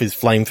firing off his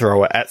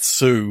flamethrower at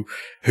Sue,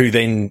 who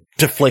then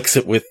deflects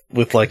it with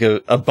like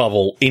a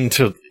bubble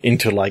into a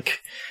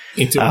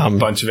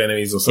bunch of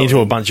enemies or something.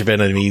 Into a bunch of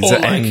enemies. Or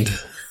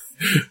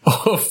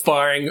or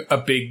firing a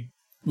big,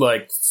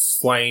 like,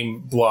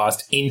 flame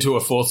blast into a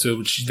force field,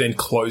 which then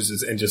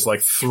closes and just,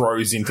 like,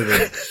 throws into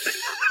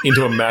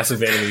a mass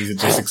of enemies. It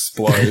just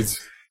explodes.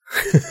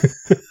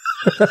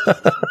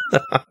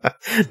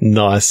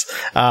 Nice.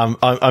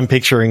 I'm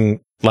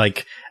picturing,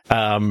 like,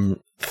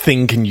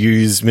 Thing can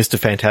use Mr.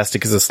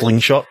 Fantastic as a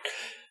slingshot.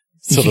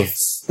 Sort of.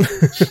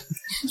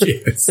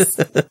 Yes.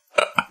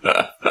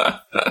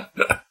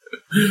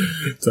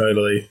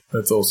 Totally.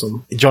 That's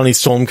awesome. Johnny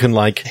Storm can,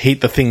 like, heat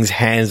the Thing's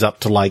hands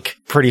up to, like,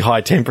 pretty high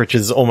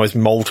temperatures, almost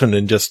molten,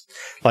 and just,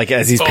 like,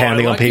 as he's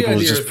pounding on people,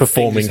 is just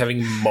performing. Just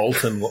having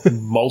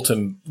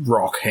molten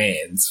rock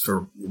hands for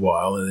a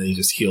while, and then he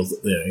just heals it,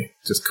 you know,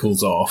 just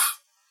cools off,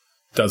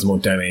 does more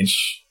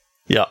damage.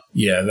 Yeah.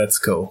 Yeah, that's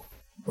cool.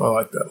 I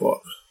like that a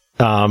lot.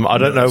 I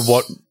don't know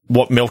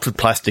what melted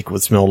plastic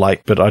would smell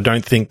like, but I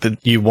don't think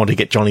that you want to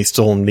get Johnny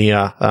Storm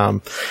near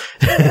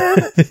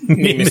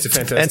Mr.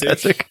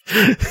 Fantastic.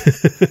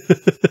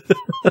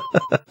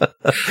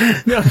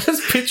 No, I'm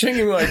just picturing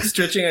him like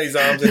stretching out his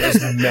arms and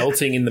just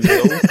melting in the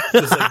middle,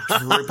 just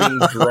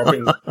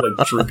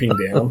like drooping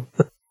down.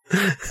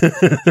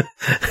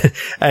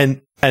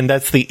 And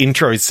that's the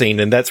intro scene,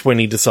 and that's when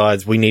he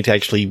decides we need to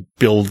actually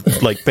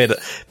build like better.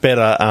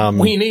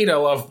 We need a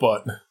love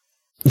bot.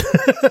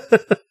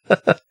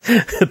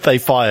 They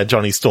fire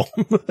Johnny Storm.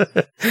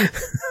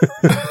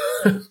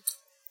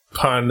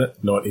 Pun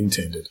not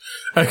intended.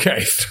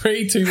 Okay,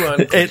 3, 2,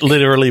 1. It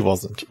literally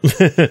wasn't.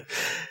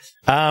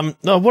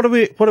 No, what are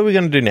we going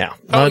to do now?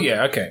 Oh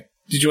yeah, okay.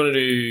 Did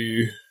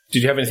you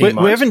have anything in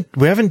mind?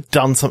 We haven't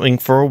done something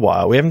for a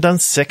while. We haven't done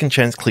Second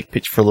Chance Click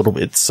Pitch for a little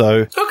bit,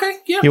 so okay,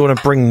 yeah. You want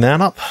to bring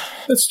that up?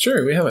 That's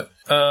true, we haven't.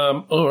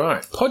 All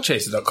right.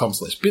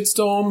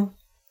 Podchaser.com/Bitstorm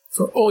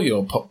for all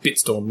your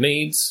Bitstorm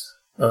needs.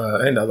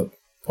 And other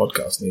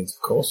podcast needs,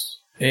 of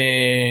course.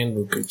 And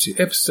we'll go to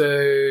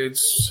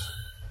episodes,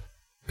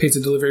 Pizza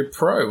Delivery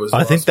Pro was.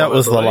 I think that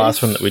was the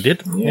last one that we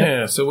did.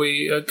 Yeah, so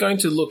we are going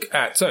to look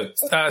at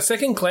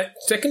second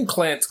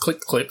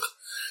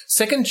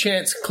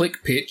chance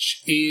click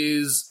pitch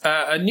is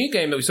a new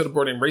game that we sort of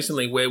brought in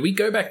recently, where we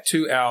go back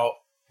to our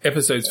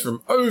episodes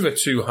from over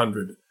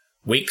 200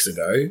 weeks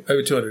ago,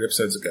 over 200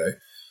 episodes ago,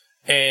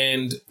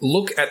 and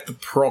look at the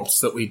prompts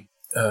that we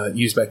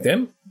used back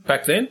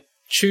then.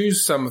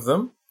 Choose some of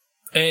them,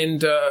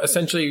 and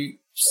essentially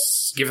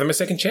give them a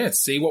second chance.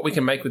 See what we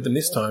can make with them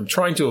this time.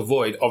 Trying to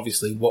avoid,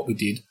 obviously, what we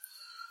did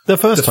the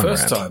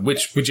first time,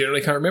 which we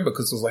generally can't remember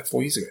because it was like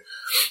 4 years ago.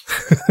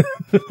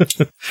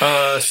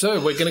 So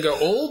we're going to go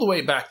all the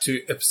way back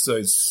to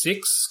episode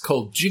 6,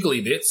 called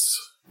Jiggly Bits,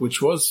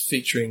 which was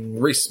featuring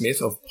Reese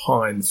Smith of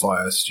Pine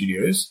Fire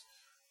Studios,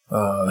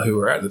 who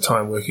were at the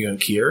time working on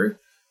Kiro. I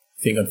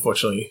think,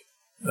 unfortunately,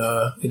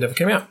 it never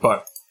came out,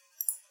 but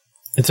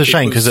it's a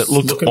shame because it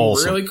looked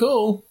awesome. Really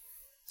cool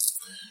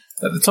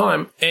at the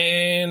time.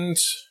 And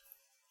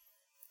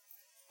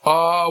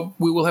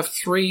we will have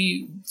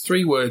three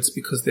words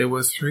because there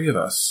were 3 of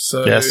us.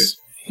 So yes.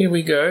 Here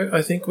we go.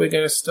 I think we're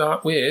going to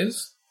start with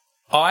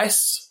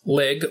Ice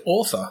Leg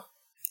Author.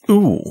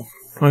 Ooh,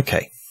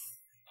 okay.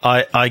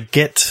 I'm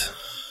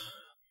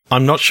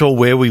not sure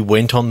where we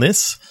went on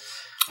this.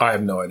 I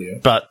have no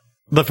idea. But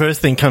the first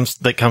thing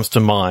that comes to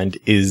mind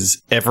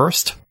is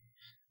Everest,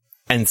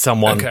 and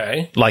someone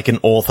like an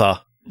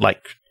author,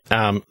 like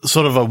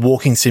sort of a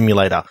walking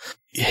simulator.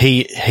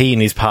 He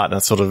and his partner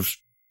sort of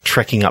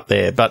trekking up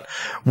there. But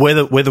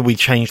whether we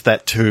change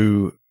that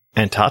to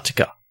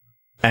Antarctica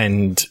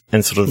and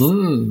sort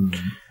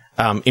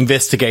of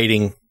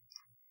investigating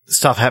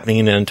stuff happening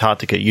in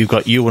Antarctica, you've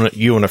got you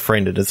and a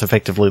friend, and it's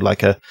effectively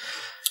like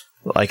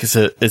it's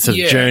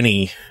a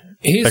journey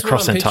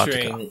across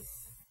Antarctica.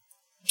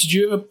 Did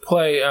you ever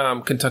play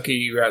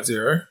Kentucky Route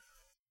Zero?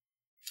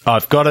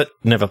 I've got it,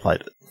 never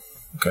played it.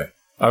 Okay.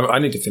 I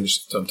need to finish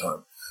it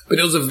sometime. But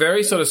it was a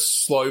very sort of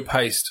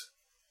slow-paced,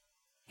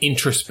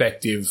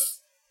 introspective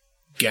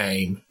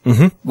game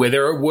where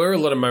there were a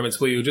lot of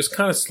moments where you were just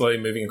kind of slowly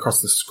moving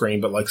across the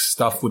screen, but like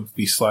stuff would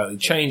be slightly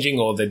changing,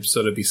 or there'd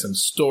sort of be some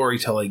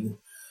storytelling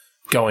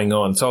going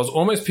on. So I was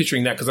almost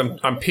picturing that, because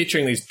I'm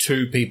picturing these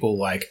 2 people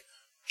like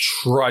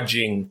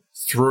trudging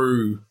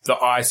through the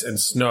ice and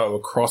snow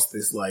across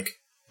this like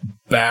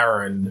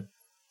barren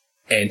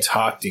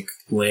Antarctic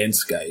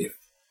landscape,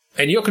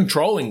 and you're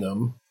controlling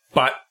them,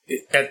 but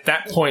at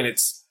that point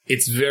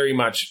it's very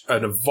much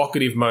an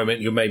evocative moment.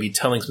 You're maybe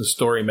telling some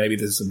story, maybe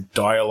there's some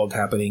dialogue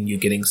happening, you're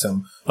getting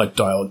some like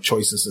dialogue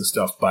choices and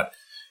stuff, but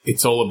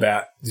it's all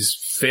about this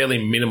fairly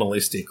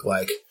minimalistic,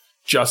 like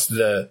just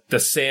the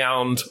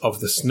sound of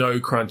the snow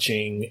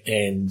crunching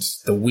and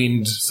the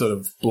wind sort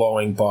of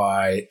blowing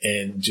by,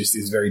 and just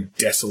this very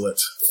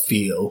desolate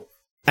feel.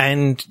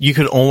 And you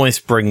could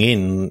almost bring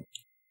in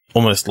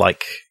almost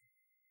like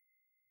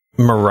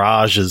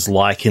mirages,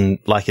 like in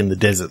the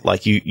desert.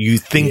 Like you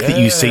think that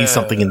you see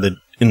something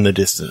in the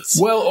distance.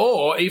 Well,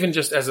 or even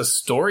just as a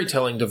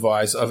storytelling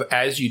device of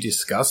as you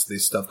discuss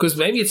this stuff, because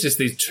maybe it's just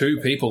these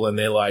 2 people and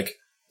they're like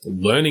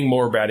learning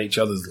more about each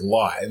other's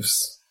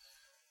lives.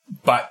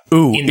 But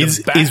in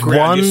the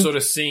background, you're sort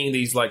of seeing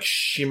these like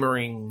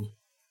shimmering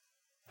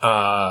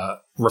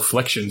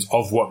reflections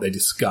of what they're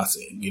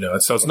discussing, you know.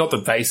 So it's not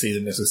that they see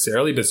them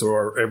necessarily, but it's a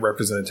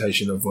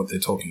representation of what they're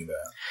talking about.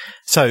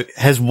 So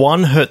has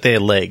one hurt their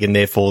leg and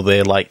therefore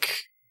they're like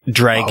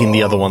dragging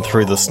the other one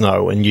through the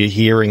snow, and you're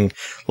hearing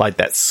like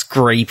that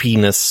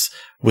scrapiness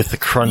with the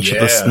crunch of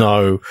the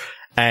snow,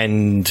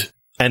 and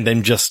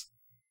then just,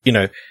 you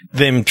know,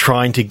 them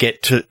trying to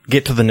get to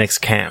the next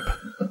camp,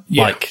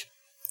 like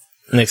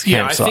next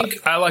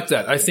campsite. I like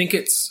that. I think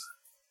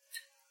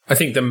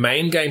the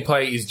main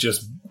gameplay is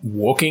just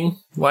walking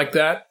like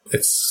that.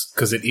 It's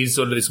because it is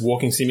sort of this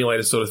walking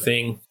simulator sort of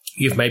thing.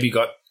 You've maybe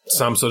got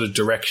some sort of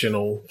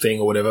directional thing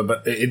or whatever,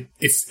 but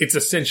it's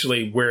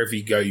essentially wherever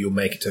you go, you'll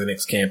make it to the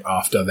next camp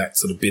after that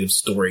sort of bit of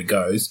story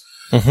goes.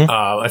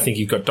 I think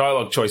you've got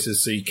dialogue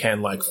choices, so you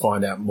can like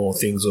find out more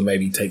things, or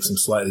maybe take some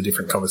slightly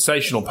different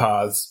conversational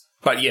paths.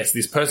 But yes,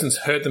 this person's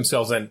hurt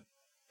themselves, and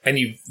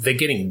they're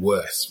getting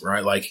worse,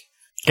 right? Like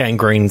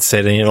gangrene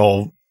setting,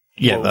 or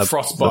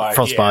frostbite.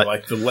 Yeah,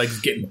 like the legs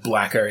getting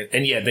blacker,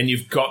 and then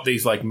you've got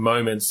these like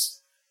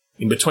moments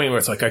in between where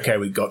it's like, okay,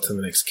 we got to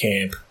the next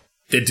camp.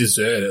 They're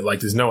deserted. Like,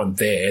 there's no one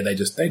there.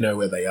 They know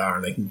where they are,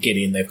 and they can get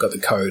in. They've got the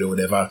code or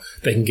whatever.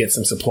 They can get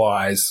some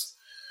supplies.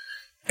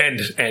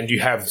 And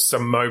you have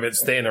some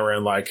moments then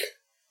around, like,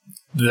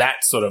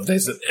 that sort of...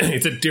 it's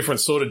a different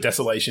sort of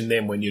desolation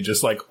then when you're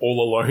just, like,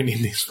 all alone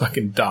in this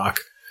fucking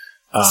dark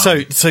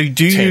So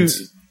do you...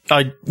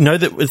 I know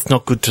that it's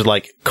not good to,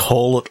 like,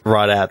 call it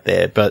right out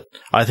there, but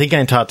I think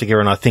Antarctica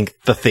and I think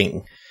The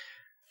Thing.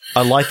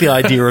 I like the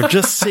idea of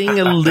just seeing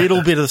a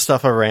little bit of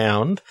stuff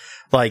around,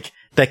 like,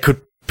 that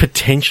could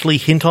potentially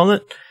hint on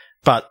it,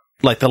 but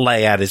like the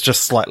layout is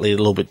just slightly a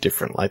little bit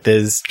different. Like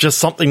there's just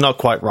something not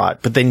quite right,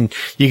 but then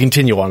you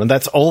continue on, and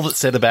that's all that's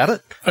said about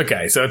it.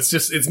 Okay, so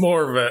it's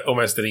more of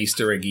almost an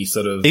Easter eggy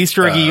sort of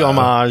Easter eggy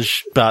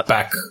homage, but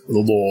back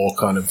lore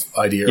kind of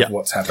idea of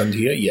what's happened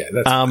here. Yeah,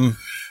 that's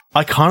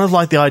I kind of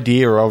like the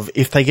idea of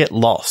if they get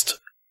lost,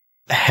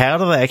 how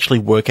do they actually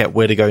work out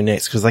where to go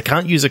next? Because they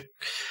can't use a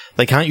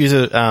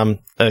compass.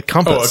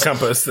 Oh, a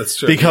compass, that's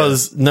true.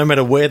 Because no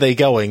matter where they're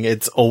going,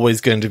 it's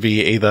always going to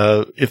be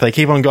either, if they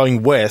keep on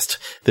going west,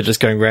 they're just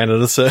going round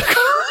in a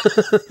circle.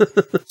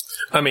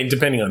 I mean,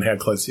 depending on how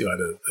close you are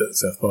to the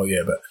South Pole,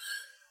 yeah, but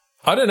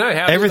I don't know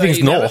how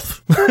everything's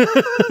north.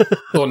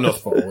 Or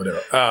North Pole, or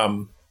whatever.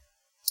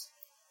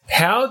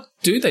 How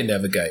do they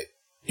navigate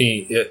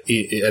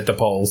at the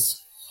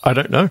poles? I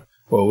don't know.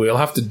 Well, we'll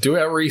have to do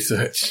our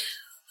research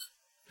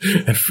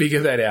and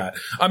figure that out.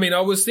 I mean,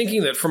 I was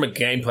thinking that from a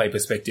gameplay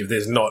perspective,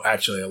 there's not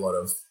actually a lot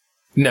of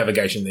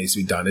navigation that needs to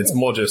be done. It's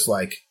more just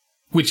like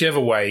whichever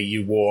way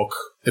you walk,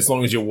 as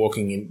long as you're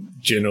walking in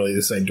generally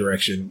the same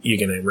direction, you're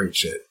going to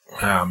reach it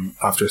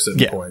after a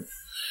certain point.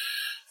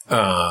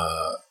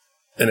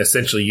 And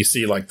essentially you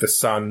see like the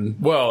sun,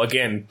 well,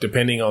 again,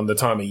 depending on the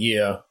time of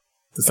year,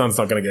 the sun's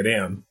not going to go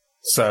down.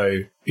 So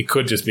it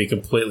could just be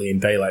completely in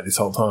daylight this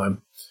whole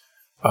time.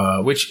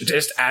 Which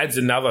just adds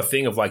another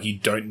thing of like you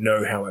don't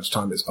know how much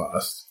time has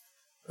passed.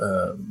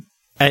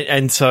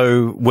 And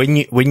so when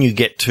you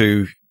get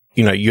to,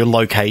 you know, your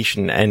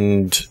location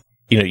and,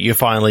 you know, you're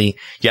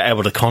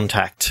able to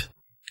contact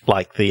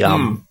like the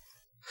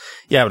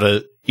you're able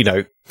to, you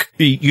know,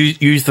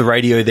 use the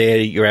radio there,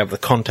 you're able to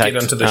contact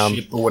get onto the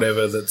ship or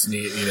whatever that's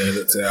near, you know,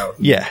 that's out.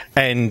 Yeah.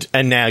 And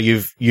now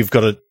you've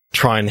got to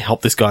try and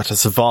help this guy to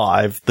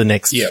survive the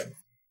next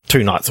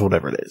 2 nights or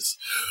whatever it is.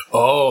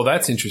 Oh,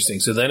 that's interesting.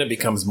 So then it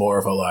becomes more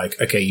of a like,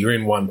 okay, you're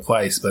in one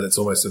place, but it's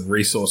almost a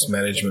resource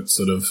management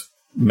sort of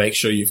make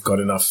sure you've got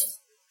enough,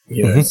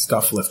 you know,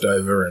 stuff left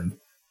over. And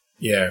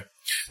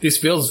this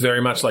feels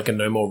very much like a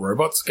No More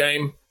Robots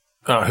game,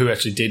 who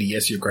actually did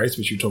Yes, Your Grace,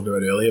 which we talked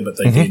about earlier, but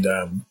they did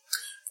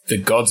The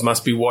Gods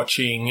Must Be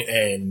Watching,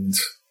 and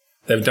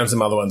they've done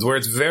some other ones where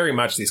it's very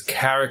much this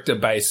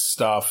character-based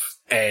stuff,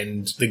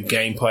 and the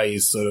gameplay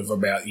is sort of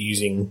about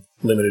using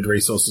limited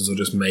resources or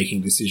just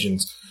making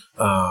decisions,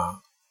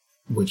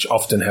 which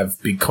often have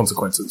big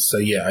consequences. So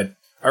yeah,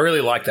 I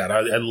really like that.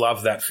 I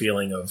love that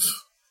feeling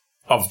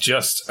of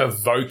just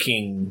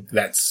evoking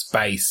that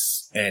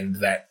space and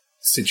that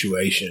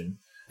situation,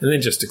 and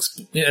then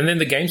and then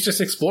the game's just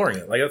exploring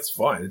it. Like that's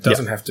fine. It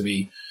doesn't have to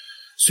be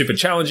super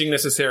challenging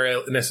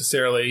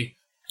necessarily.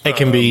 It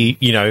can be,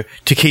 you know,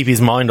 to keep his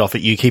mind off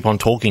it, you keep on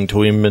talking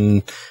to him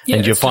and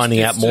you're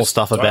finding out more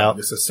stuff about.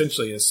 It's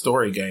essentially a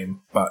story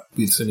game, but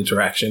with some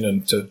interaction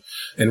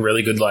and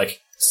really good, like,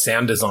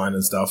 sound design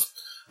and stuff.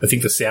 I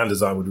think the sound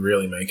design would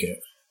really make it.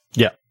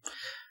 Yeah.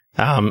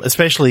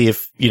 Especially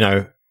if, you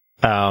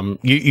know,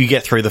 you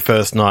get through the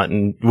first night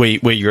and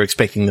where you're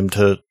expecting them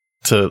to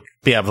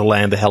be able to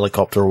land the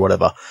helicopter or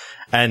whatever.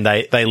 And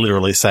they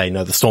literally say,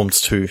 no, the storm's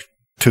too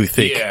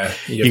thick. Yeah.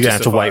 You're going to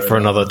have to wait for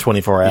another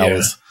 24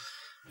 hours.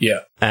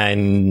 Yeah.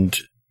 And,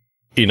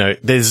 you know,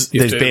 there's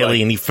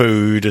barely any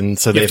food, and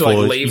so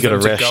therefore you got to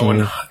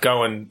ration.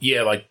 Go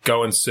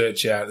and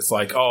search out. It's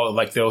like, oh,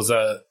 like there was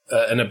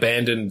an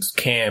abandoned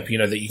camp, you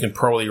know, that you can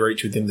probably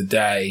reach within the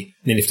day,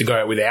 and then you have to go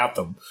out without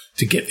them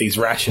to get these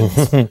rations.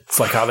 It's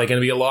like, are they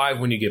going to be alive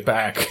when you get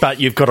back? But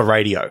you've got a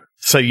radio,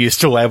 so you're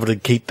still able to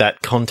keep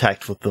that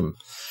contact with them.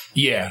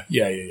 Yeah.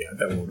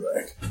 That would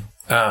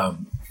work.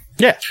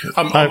 Yeah.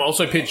 I'm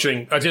also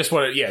picturing, I just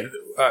want to,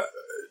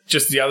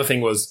 just the other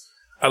thing was,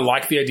 I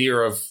like the idea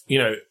of, you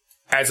know,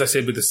 as I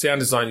said, with the sound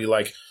design, you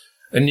like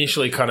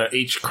initially kind of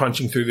each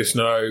crunching through the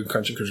snow,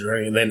 crunching,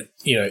 and then,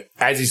 you know,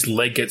 as his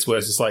leg gets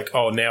worse, it's like,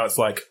 oh, now it's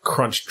like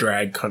crunch,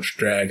 drag.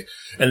 And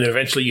then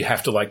eventually you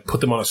have to like put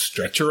them on a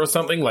stretcher or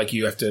something. Like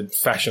you have to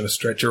fashion a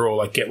stretcher or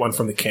like get one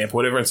from the camp or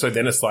whatever. And so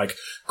then it's like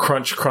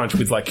crunch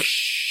with like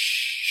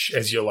shh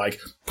as you're like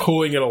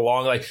pulling it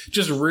along, like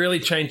just really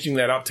changing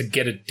that up to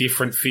get a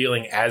different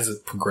feeling as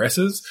it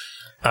progresses.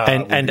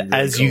 And really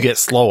as you get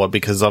slower,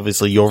 because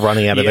obviously you're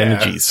running out of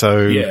energy,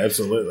 so yeah,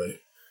 absolutely,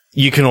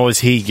 you can always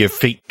hear your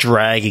feet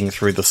dragging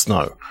through the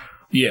snow.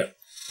 Yeah,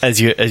 as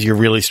you're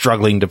really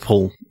struggling to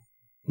pull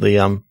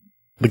the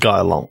guy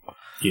along.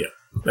 Yeah,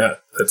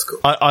 that's cool.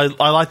 I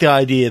like the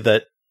idea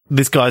that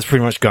this guy's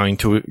pretty much going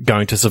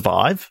to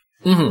survive.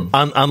 Mm-hmm.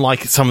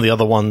 Unlike some of the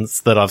other ones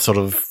that I've sort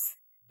of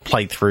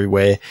played through,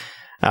 where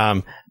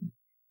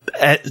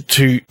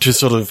to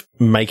sort of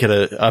make it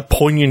a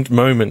poignant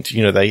moment,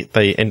 you know,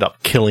 they end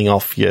up killing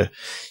off your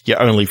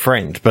only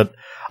friend. But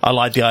I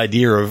like the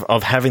idea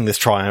of having this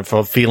triumph,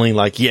 of feeling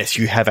like, yes,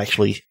 you've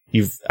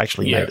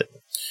actually made it.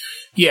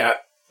 Yeah.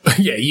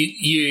 Yeah.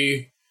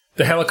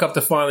 The helicopter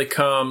finally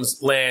comes,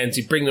 lands,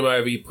 you bring them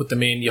over, you put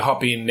them in, you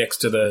hop in next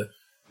to the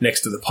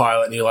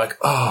pilot, and you're like,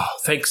 oh,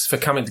 thanks for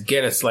coming to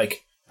get us.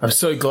 Like, I'm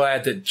so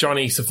glad that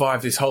Johnny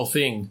survived this whole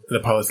thing. And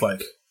the pilot's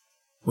like,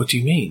 what do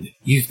you mean?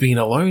 You've been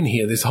alone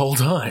here this whole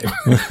time.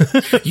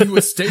 You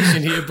were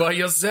stationed here by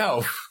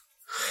yourself.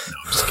 No,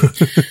 I'm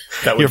just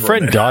kidding. Your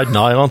friend died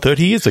nigh on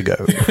 30 years ago.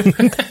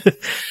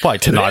 Why,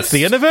 tonight's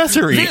the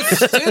anniversary.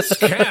 This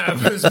camp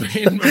has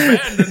been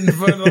abandoned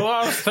for the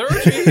last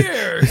 30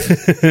 years.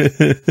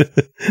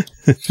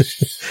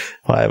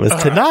 Why, it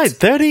was tonight,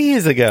 30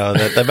 years ago,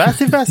 that the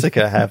massive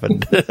massacre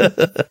happened.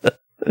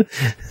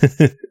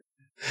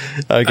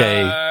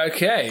 Okay.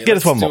 Okay. Get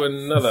us one let's more. do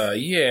another.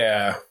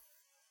 Yeah.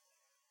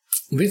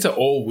 These are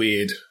all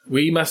weird.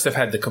 We must have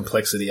had the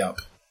complexity up.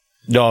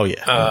 Oh,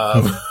 yeah.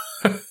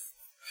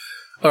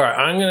 All right.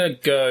 I'm going to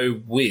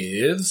go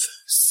with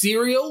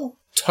cereal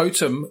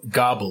totem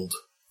garbled.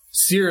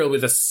 Cereal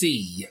with a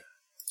C.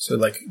 So,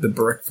 like the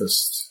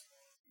breakfast.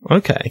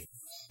 Okay.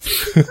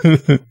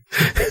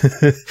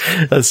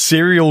 A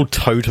cereal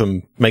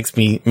totem makes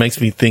me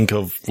think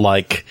of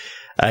like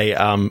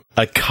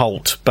a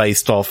cult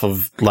based off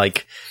of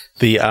like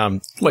the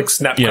Like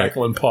Snap,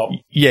 Crackle, and Pop.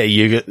 yeah,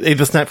 you get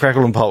either Snap,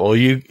 Crackle, and Pop, or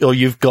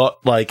you've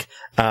got like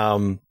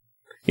Tony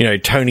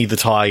the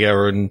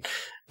Tiger and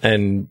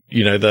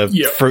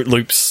the Fruit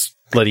Loops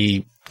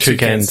bloody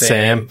Toucan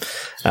Sam.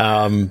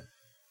 And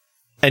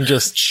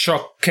just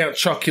Count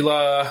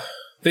Chocula.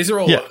 These are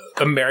all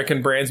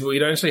American brands, but we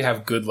don't actually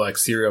have good like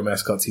cereal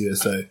mascots here.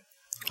 So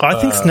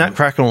I think Snap,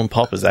 Crackle, and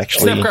Pop is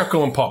actually Snap,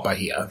 Crackle, and Pop are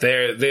here.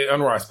 They're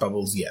on Rice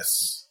Bubbles,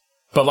 yes,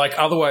 but like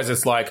otherwise,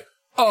 it's like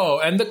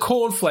and the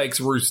Cornflakes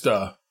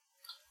Rooster.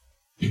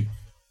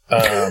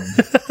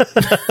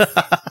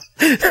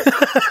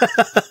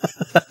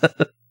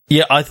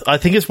 Yeah, I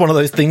think it's one of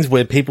those things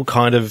where people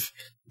kind of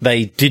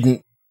they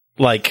didn't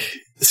like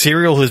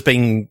cereal has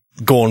been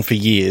gone for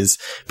years,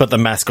 but the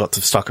mascots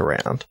have stuck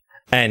around,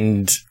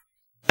 and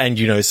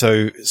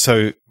so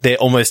they're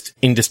almost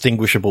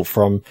indistinguishable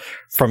from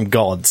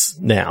gods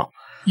now.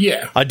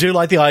 Yeah, I do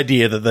like the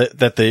idea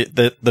that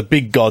the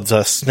big gods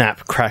are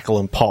Snap, Crackle,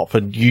 and Pop,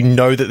 and you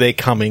know that they're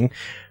coming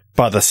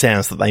by the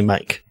sounds that they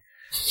make,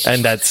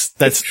 and that's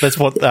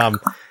what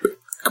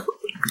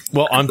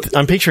well,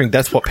 I'm picturing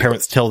that's what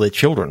parents tell their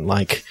children,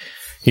 like,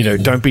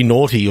 don't be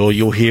naughty or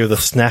you'll hear the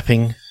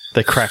snapping,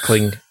 the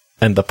crackling,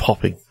 and the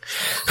popping.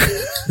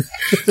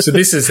 So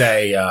this is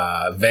these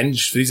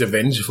are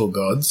vengeful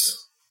gods.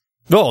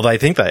 Oh, they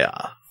think they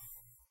are.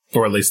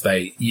 Or at least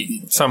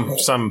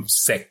some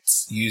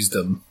sects use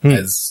them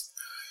as.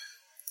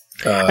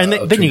 And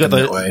then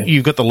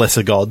you've got the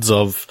lesser gods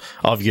of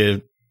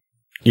your,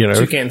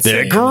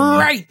 they're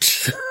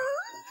great.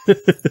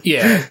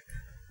 Yeah.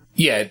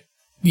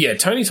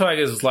 Tony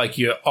Tigers is like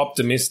your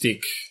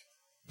optimistic,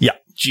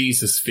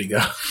 Jesus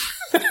figure.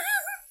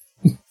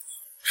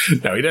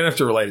 No, you don't have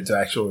to relate it to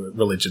actual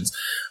religions,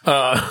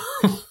 but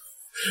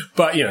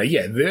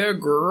they're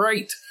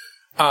great.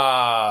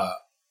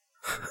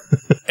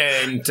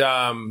 And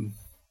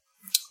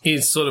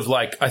is sort of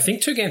like, I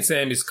think Toucan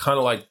Sam is kind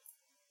of like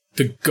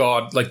the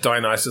god, like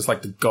Dionysus,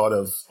 like the god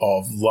of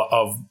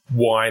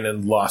wine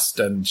and lust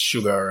and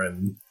sugar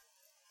and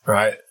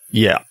right.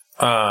 Yeah.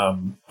 I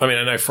mean,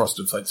 I know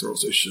Frosted Flakes are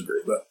also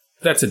sugary, but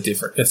that's in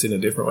a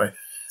different way.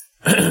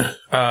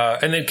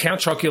 And then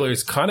Count Chocula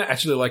is kind of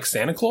actually like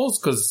Santa Claus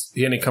because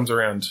he only comes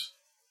around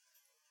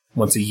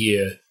once a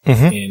year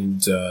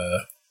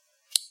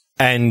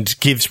and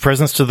gives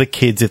presents to the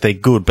kids if they're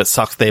good, but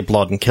sucks their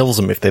blood and kills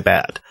them if they're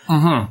bad.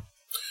 Mm-hmm.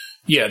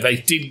 Yeah, they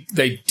did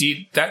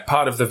that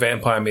part of the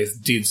vampire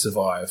myth did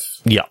survive.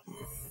 Yeah.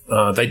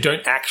 They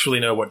don't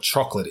actually know what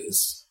chocolate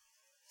is.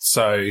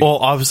 So, well,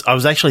 I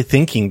was actually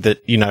thinking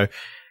that,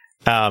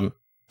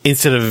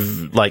 instead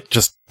of like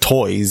just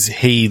toys,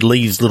 he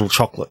leaves little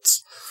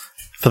chocolates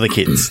for the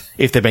kids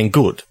if they've been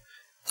good.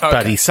 Okay.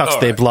 But he sucks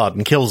their blood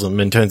and kills them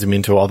and turns them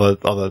into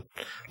other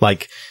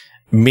like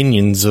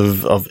minions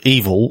of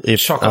evil.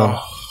 If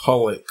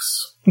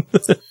Chocoholics.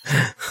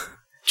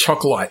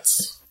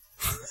 Chocolites.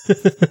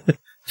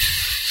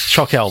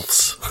 Choc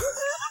elves.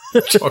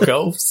 Choc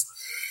elves.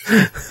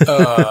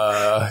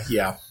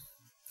 Yeah.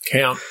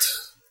 Count.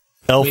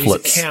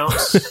 Elflets. Count.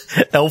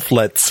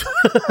 Elflets.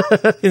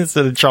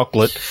 Instead of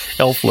chocolate,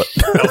 elflet.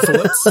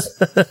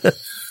 Elflets.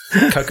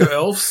 Cocoa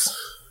elves.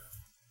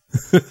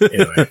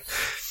 Anyway.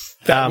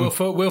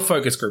 We'll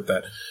focus group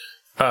that.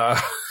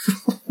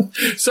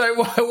 So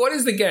what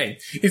is the game?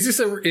 Is this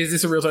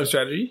a real-time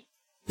strategy?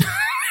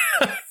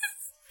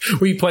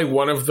 Where you play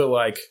one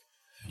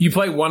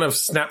of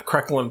Snap,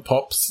 Crackle, and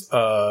Pop's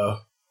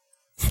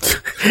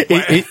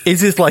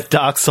Is this like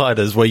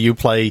Darksiders where you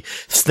play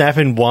Snap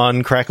in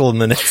one, Crackle in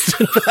the next?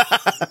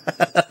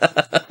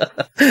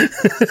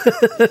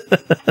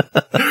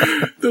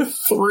 The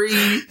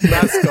three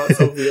mascots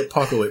of the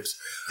apocalypse.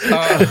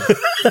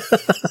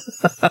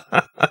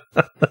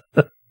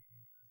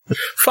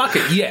 Fuck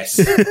it, yes.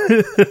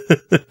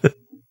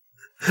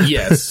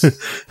 Yes.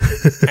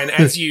 And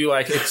as you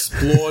like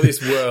explore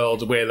this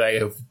world where they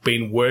have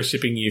been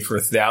worshipping you for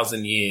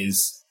 1,000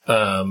 years,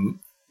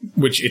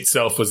 which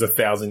itself was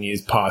 1,000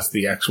 years past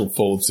the actual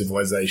fall of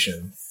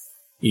civilization.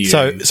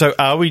 So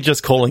are we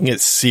just calling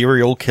it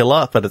Serial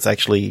Killer, but it's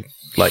actually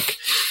like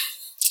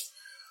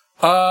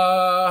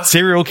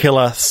Serial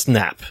Killer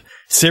Snap,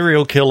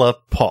 Serial Killer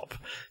Pop,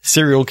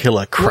 Serial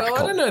Killer Crackle?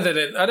 Well, I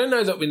don't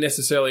know that we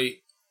necessarily.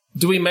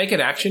 Do we make it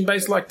action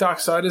based like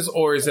Darksiders,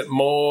 or is it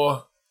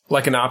more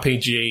like an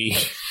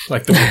RPG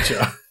like The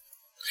Witcher?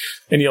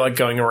 And you're like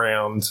going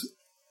around,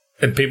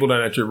 and people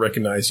don't actually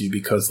recognize you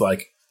because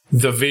like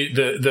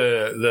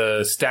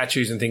the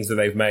statues and things that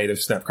they've made of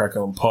Snap,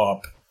 Crackle, and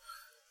Pop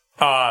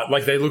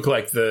Like they look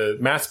like the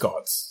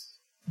mascots,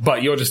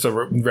 but you're just a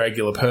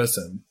regular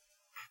person.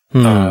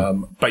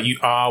 But you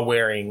are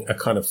wearing a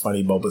kind of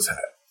funny Bulbous hat.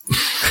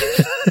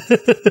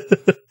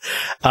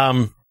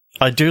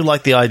 I do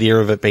like the idea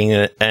of it being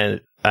a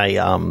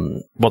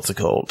what's it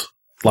called?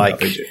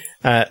 Like,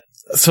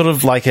 sort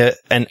of like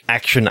an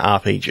action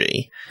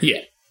RPG.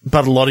 Yeah.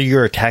 But a lot of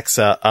your attacks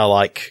are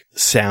like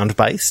sound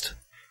based.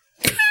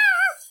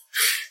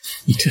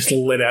 You just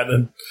let out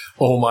an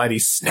almighty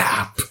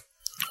snap.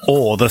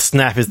 Or the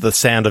snap is the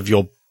sound of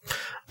your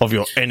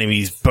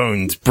enemy's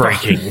bones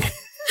breaking.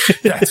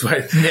 That's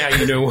why now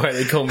you know why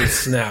they call me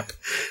Snap.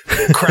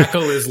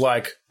 Crackle is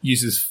like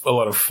uses a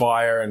lot of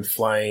fire and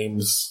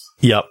flames.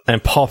 Yep,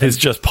 and Pop is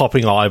just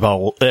popping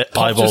eyeballs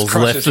just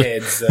left,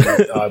 heads and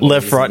eyeballs,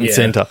 left, right, and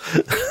center.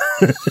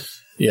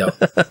 Yeah,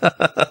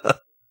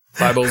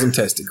 eyeballs and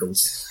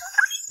testicles.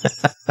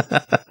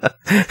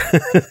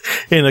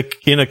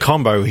 In a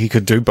combo, he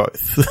could do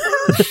both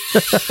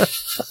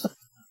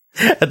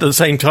at the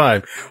same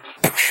time.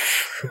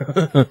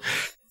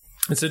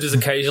 And so does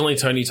occasionally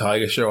Tony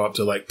Tiger show up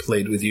to like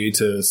plead with you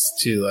to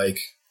like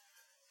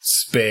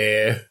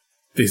spare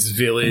this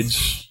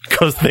village?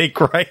 Because they're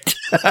great.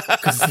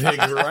 Because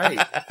they're great.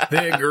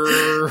 They're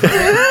great.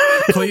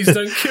 Please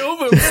don't kill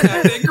them.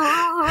 They're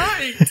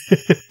great.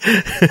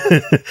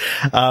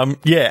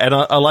 Yeah, and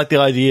I like the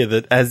idea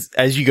that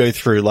as you go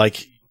through,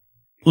 like,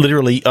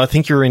 literally, I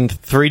think you're in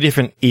 3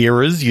 different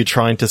eras. You're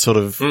trying to sort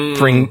of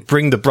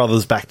bring the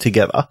brothers back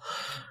together.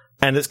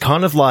 And it's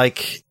kind of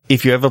like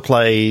if you ever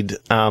played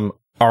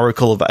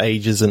Oracle of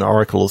Ages and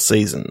Oracle of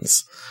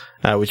Seasons,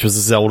 which was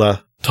a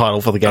Zelda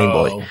title for the Game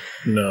Boy.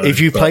 No, if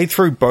you played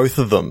through both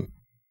of them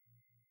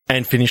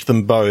and finished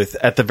them both,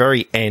 at the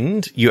very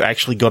end, you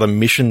actually got a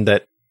mission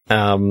that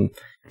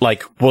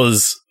like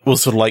was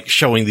sort of like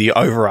showing the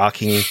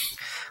overarching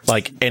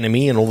like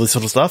enemy and all this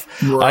sort of stuff.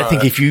 Right. I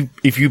think if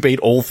you beat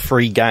all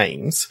 3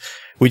 games,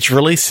 which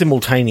released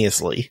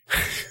simultaneously.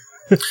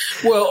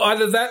 Well,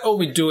 either that or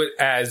we do it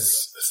as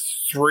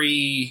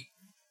 3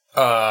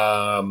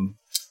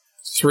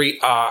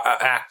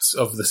 acts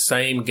of the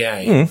same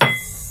game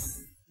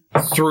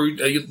through.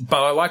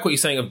 But I like what you're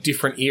saying of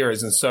different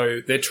eras, and so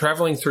they're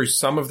traveling through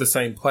some of the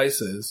same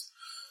places,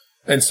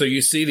 and so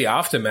you see the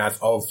aftermath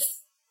of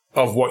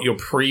what your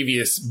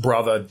previous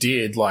brother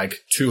did like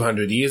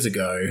 200 years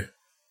ago.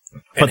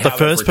 But the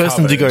first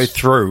person to go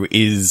through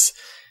is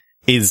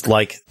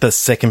like the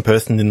second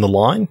person in the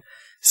line.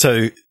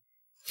 So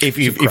if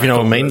you know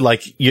what I mean,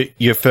 like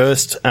your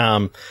first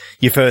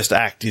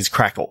act is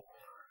Crackle.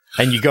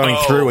 And you're going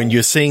through and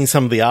you're seeing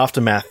some of the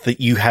aftermath that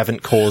you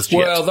haven't caused yet.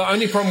 Well, the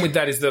only problem with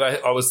that is that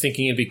I was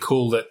thinking it'd be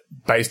cool that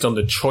based on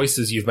the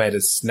choices you've made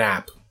as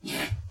Snap,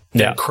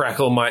 that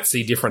Crackle might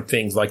see different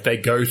things. Like they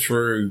go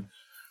through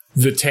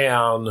the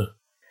town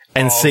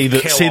and see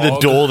the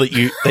door that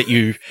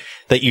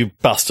you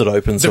busted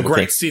open. The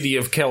great city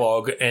of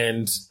Kellogg,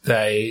 and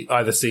they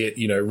either see it,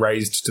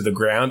 raised to the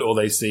ground, or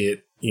they see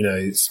it,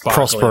 sparkling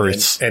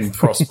prosperous and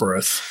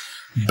prosperous.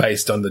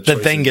 Based on the choices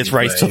that then gets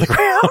raised to the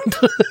ground.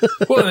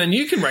 Well, then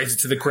you can raise it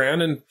to the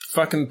ground and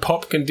fucking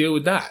Pop can deal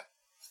with that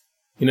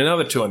in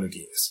another 200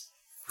 years.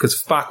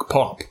 Because fuck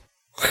Pop.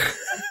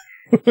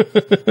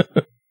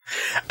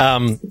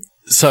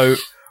 So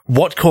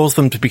what caused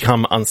them to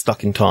become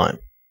unstuck in time?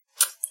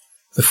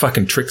 The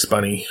fucking Tricks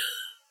Bunny.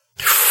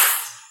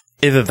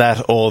 Either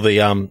that or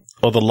the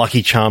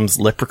Lucky Charms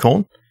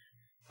leprechaun.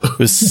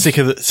 Was sick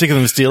of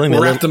them stealing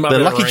their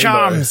Lucky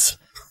Charms.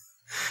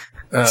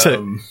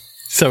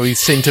 So he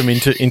sent him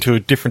into a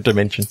different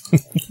dimension.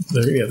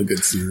 There are any other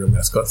good cereal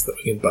mascots that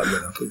we can button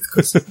it up with.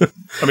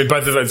 I mean,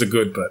 both of those are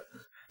good, but...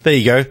 There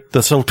you go.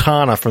 The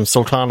Sultana from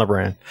Sultana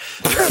brand.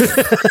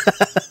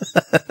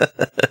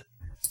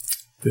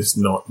 There's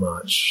not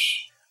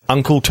much.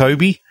 Uncle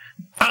Toby?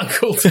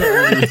 Uncle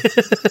Toby.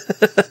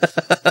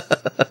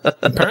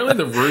 Apparently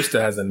the rooster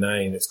has a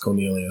name. It's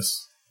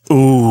Cornelius.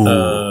 Ooh.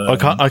 I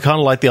kind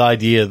of like the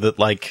idea that,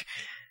 like,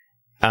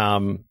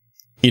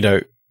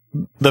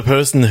 the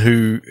person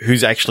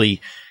who's actually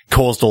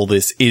caused all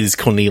this is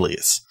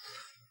Cornelius,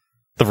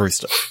 the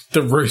rooster.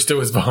 The rooster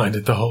was behind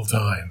it the whole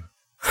time.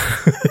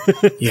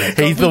 Yeah,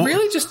 we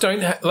really just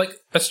don't have, like,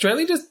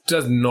 Australia just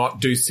does not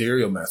do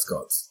cereal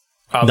mascots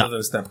other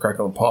than Snap,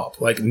 Crackle, and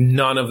Pop. Like,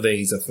 none of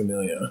these are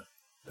familiar.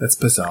 That's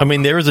bizarre. I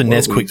mean, there is a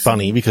Nesquik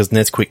bunny because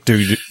Nesquik do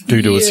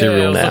a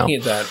cereal now. I was looking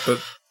at that, but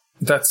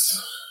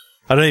that's...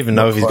 I don't even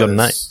know if he's got a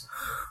name.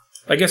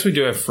 I guess we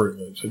do have Fruit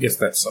Loops. I guess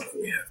that's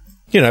something we have.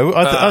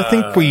 I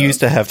think we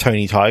used to have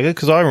Tony Tiger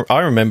because I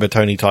remember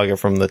Tony Tiger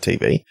from the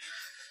TV.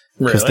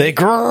 Because they're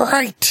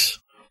great.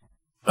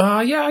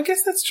 Yeah, I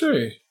guess that's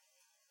true.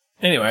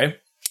 Anyway,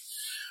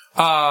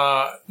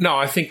 no,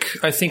 I think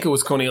it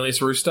was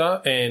Cornelius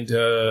Rooster, and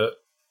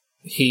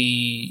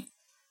he,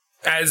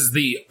 as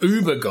the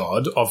uber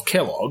god of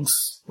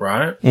Kellogg's,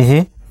 right?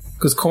 Mm-hmm.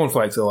 Because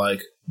cornflakes are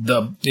like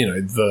the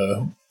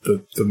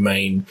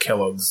main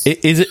Kellogg's.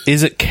 Is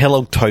it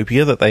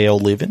Kelloggtopia that they all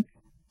live in?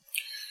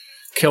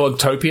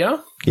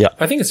 Kelloggtopia? Yeah.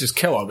 I think it's just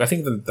Kellogg. I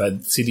think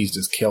the city's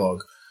just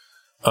Kellogg.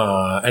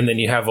 And then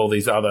you have all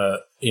these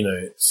other,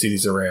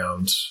 cities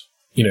around,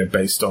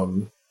 based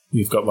on,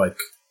 you've got like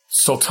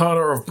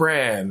Sultana of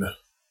Bran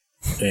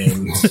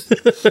and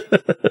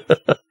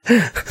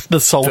the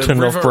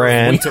Sultan of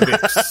Bran.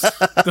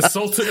 The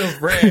Sultan of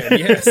Bran,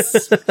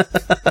 yes.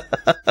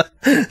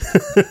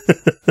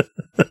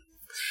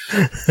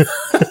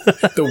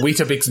 The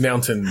Weetabix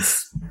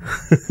Mountains.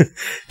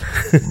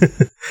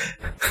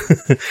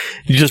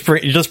 You just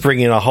bring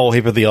in a whole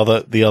heap of the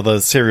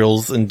other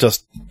cereals and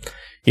just,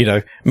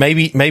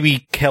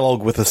 maybe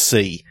Kellogg with a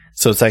C.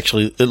 So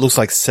it looks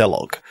like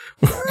Cellog.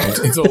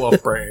 It's all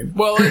off brand.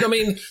 Well, I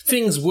mean,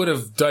 things would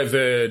have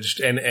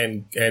diverged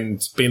and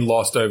been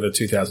lost over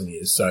 2,000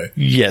 years. So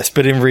yes,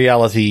 but in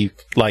reality,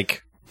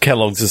 like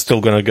Kellogg's is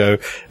still going to go,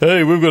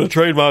 hey, we've got a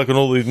trademark on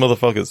all these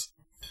motherfuckers.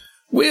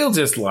 We'll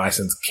just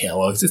license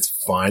Kellogg's. It's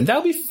fine.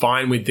 They'll be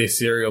fine with their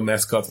cereal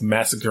mascots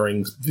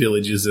massacring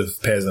villages of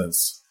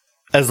peasants.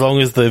 As long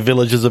as the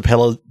villages of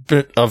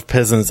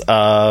peasants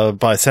are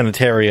by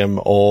Sanitarium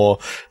or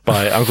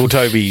by Uncle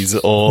Toby's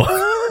or...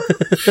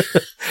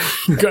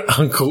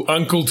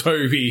 Uncle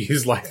Toby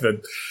is like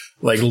the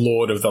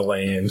lord of the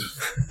land.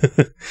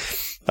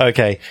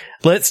 Okay,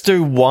 let's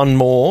do one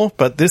more,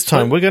 but this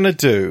time we're going to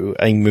do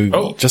a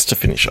movie just to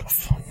finish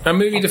off. A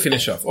movie to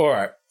finish off. All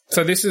right.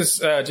 So this is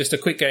just a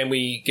quick game.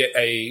 We get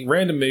a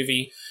random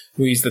movie.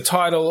 We use the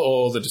title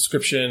or the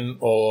description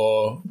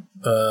or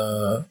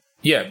or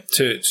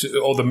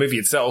the movie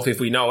itself if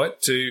we know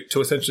it to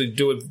essentially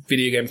do a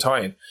video game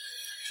tie-in.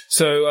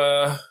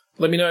 So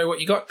let me know what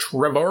you got,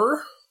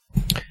 Trevor.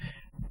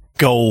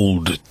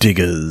 Gold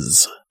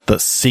Diggers: The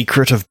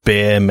Secret of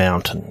Bear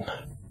Mountain.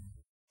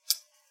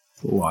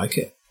 I like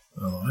it.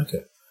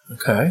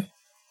 Okay.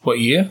 What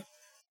year?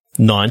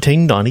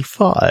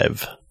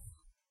 1995.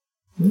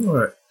 All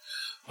right.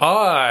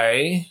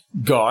 I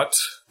got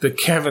the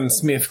Kevin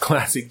Smith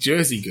classic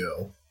Jersey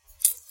Girl.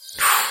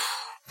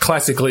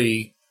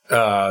 Classically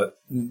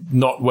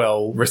not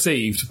well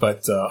received,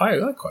 but I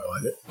quite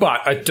like it.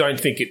 But I don't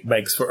think it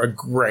makes for a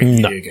great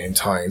video game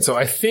tie-in. So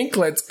I think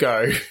let's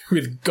go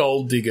with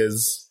Gold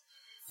Diggers.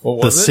 What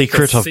was The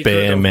Secret of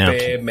Bear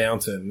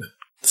Mountain.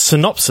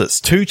 Synopsis: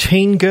 2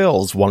 teen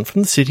girls, one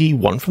from the city,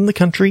 one from the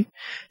country,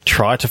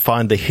 try to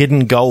find the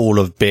hidden gold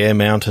of Bear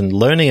Mountain,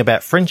 learning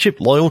about friendship,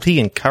 loyalty,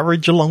 and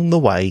courage along the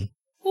way.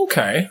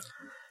 Okay.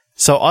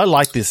 So I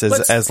like this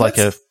as like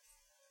a...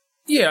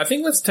 Yeah, I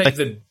think let's take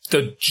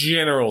the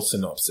general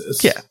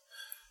synopsis. Yeah.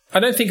 I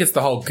don't think it's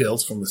the whole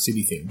girls from the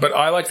city thing, but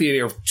I like the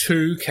idea of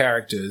 2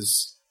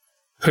 characters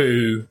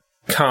who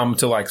come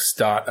to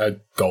start a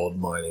gold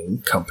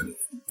mining company,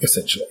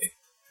 essentially,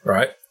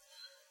 right?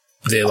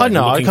 They're I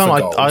know.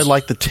 I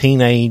like the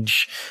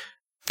teenage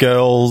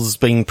girls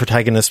being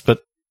protagonists,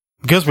 but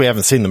because we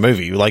haven't seen the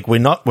movie, we're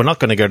not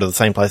going to go to the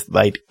same place that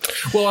they did.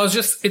 Well, I was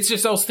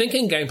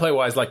thinking gameplay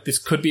wise, this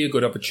could be a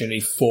good opportunity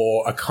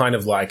for a kind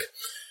of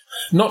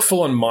not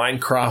full on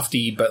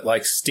Minecrafty, but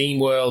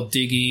SteamWorld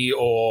Diggy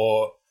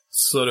or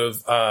sort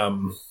of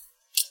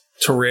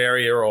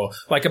Terraria or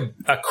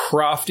a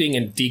crafting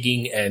and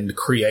digging and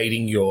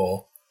creating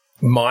your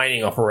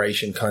mining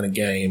operation kind of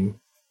game.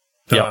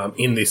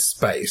 In this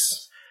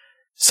space.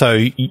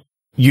 So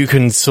you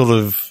can sort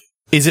of...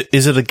 Is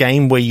it a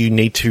game where you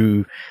need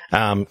to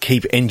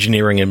keep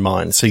engineering in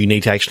mind? So you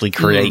need to actually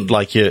create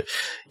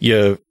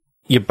your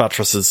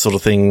buttresses sort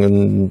of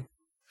thing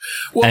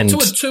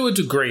to a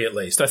degree at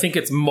least. I think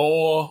it's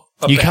more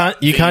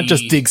about you can't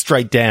just dig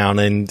straight down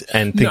and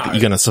think that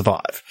you're going to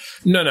survive.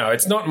 No,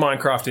 it's not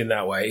Minecraft in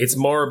that way. It's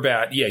more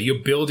about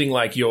you're building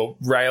your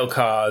rail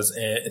cars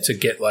to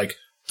get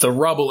the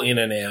rubble in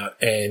and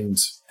out and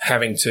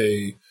having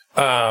to,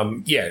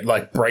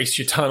 brace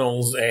your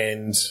tunnels,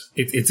 and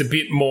it's a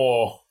bit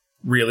more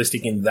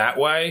realistic in that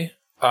way.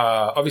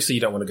 Obviously,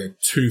 you don't want to go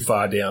too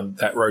far down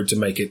that road to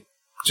make it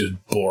just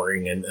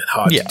boring and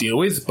hard to deal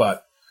with,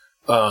 but,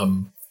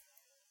 maybe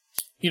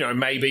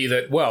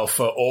that,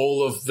 for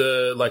all of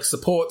the,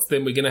 supports,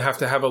 then we're going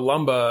to have a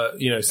lumber,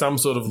 some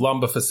sort of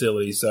lumber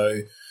facility.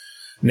 So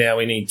now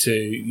we need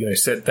to,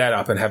 set that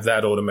up and have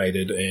that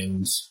automated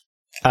and...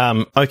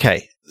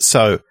 Okay,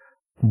 so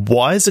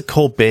why is it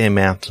called Bear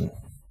Mountain?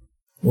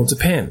 Well, it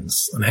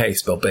depends on how you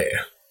spell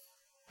bear.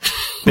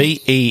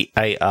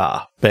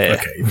 B-E-A-R, bear.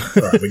 Okay,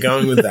 all right, we're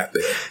going with that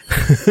bear.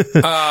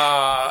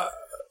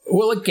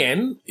 Well,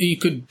 again, you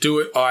could do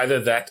it either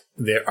that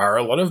there are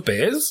a lot of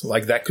bears,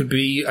 that could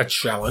be a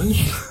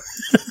challenge.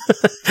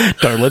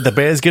 Don't let the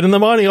bears get in the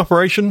mining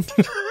operation.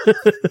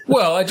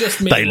 Well, I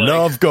just mean they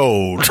love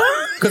gold.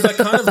 Because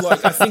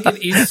I think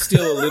it is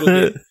still a little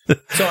bit.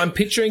 So I'm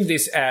picturing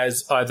this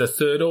as either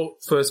third or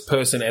first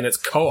person, and it's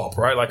co-op,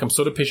 right? I'm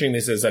sort of picturing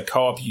this as a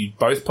co-op. You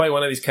both play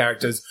one of these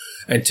characters,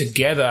 and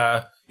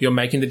together you're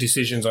making the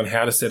decisions on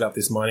how to set up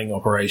this mining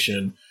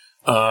operation,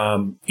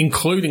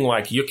 including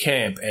your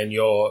camp and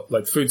your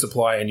food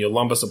supply and your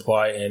lumber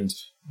supply. And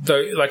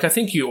though, I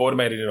think you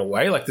automate it in a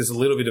way. There's a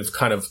little bit of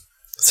kind of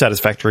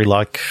Satisfactory,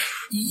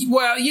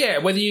 Well, yeah,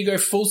 whether you go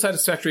full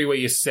Satisfactory where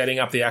you're setting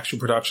up the actual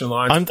production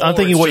lines. I'm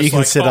thinking what you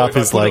can set up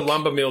is put a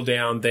lumber mill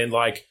down, then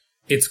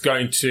it's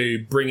going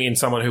to bring in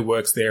someone who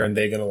works there and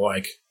they're going to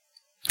like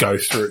go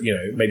through,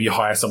 maybe you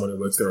hire someone who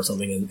works there or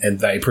something and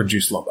they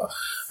produce lumber.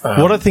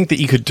 What I think that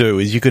you could do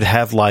is you could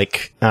have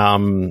like,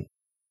 sort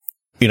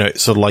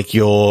of like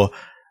your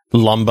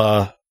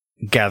lumber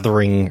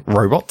gathering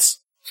robots.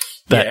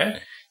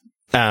 But,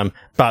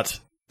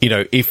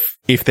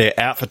 if they're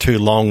out for too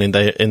long and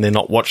they're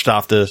not watched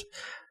after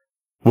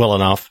well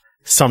enough,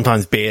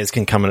 sometimes bears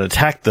can come and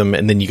attack them,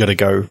 and then you got to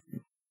go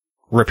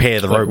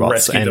repair the robots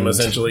rescue and them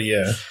essentially.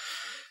 Yeah.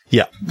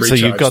 Yeah. So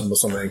you've got them or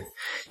something.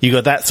 You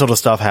got that sort of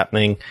stuff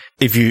happening.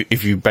 If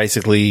you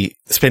basically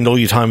spend all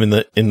your time in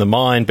the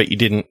mine, but you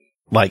didn't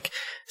like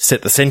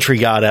set the sentry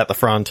guard out the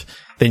front,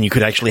 then you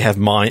could actually have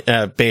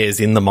bears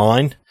in the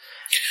mine.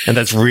 And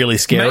that's really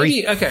scary.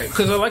 Maybe, okay,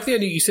 because I like the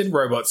idea you said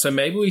robots, so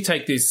maybe we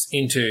take this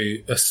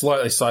into a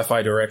slightly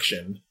sci-fi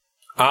direction.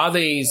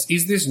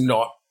 Is this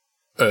not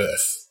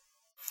Earth?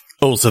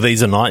 Oh, so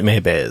these are nightmare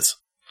bears.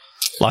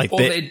 Like,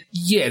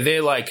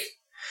 they're like,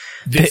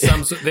 they're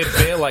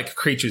bear-like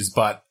creatures,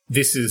 but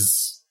they're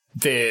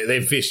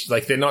fish,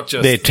 like they're not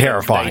just they're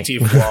terrifying.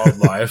 Native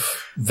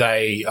wildlife.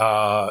 They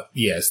are,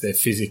 yes, they're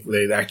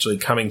actually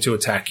coming to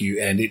attack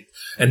you, and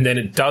then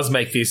it does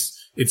make this,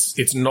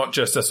 it's not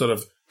just a sort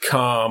of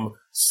calm,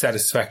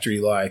 satisfactory,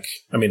 like,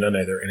 I mean, I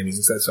know there are enemies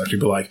in Satisfactory,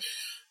 but like,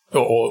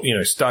 or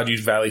Stardew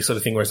Valley sort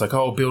of thing where it's like,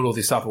 oh, build all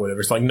this up or whatever.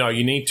 It's like, no,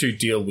 you need to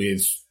deal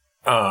with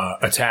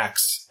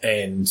attacks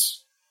and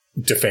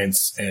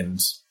defense and,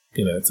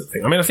 it's a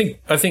thing. I mean, I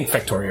think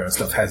Factorio and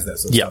stuff has that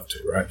sort of stuff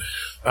too, right?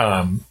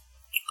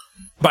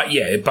 But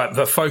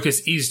the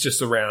focus is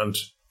just around,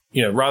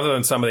 rather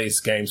than some of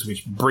these games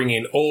which bring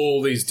in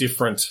all these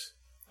different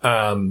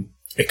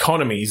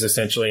economies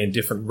essentially and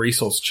different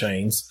resource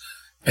chains,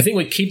 I think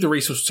we keep the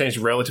resource chains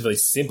relatively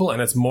simple,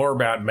 and it's more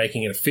about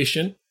making it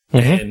efficient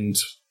and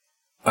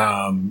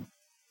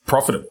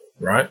profitable,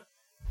 right?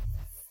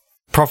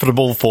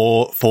 Profitable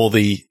for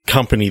the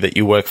company that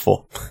you work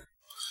for.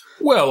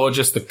 Well, or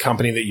just the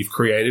company that you've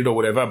created or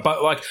whatever.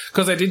 But like,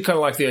 because I did kind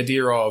of like the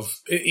idea of,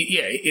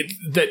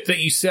 that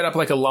you set up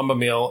like a lumber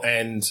mill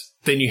and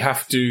then you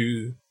have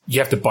to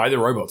buy the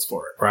robots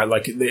for it, right?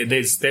 Like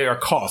there are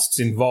costs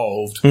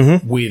involved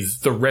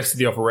with the rest of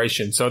the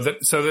operation. So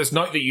there's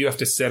not that you have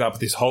to set up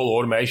this whole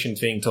automation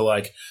thing to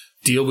like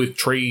deal with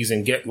trees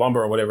and get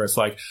lumber or whatever. It's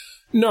like,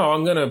 no,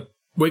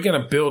 we're going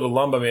to build a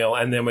lumber mill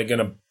and then we're going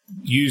to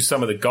use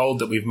some of the gold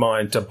that we've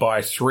mined to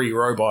buy 3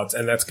 robots,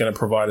 and that's going to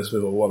provide us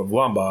with a lot of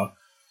lumber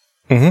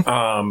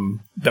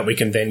that we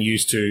can then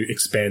use to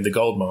expand the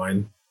gold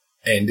mine.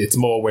 And it's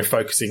more we're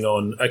focusing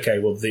on, okay,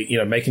 well,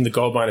 making the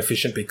gold mine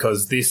efficient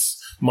because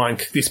this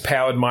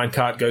powered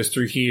minecart goes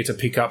through here to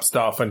pick up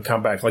stuff and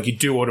come back. Like, you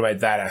do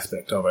automate that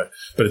aspect of it,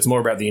 but it's more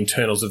about the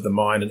internals of the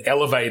mine and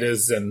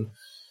elevators and,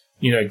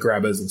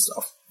 grabbers and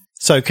stuff.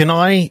 So can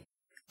I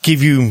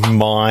give you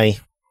my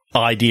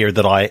idea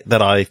that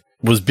I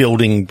was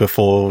building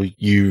before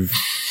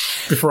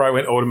I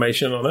went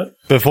automation on it?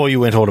 Before you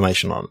went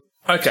automation on it.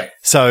 Okay.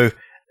 So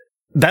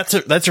that's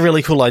a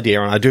really cool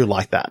idea, and I do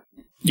like that.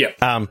 Yeah.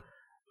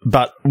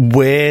 But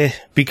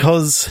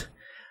because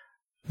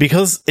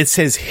it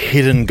says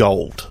hidden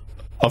gold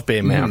of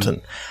Bear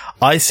Mountain,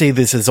 I see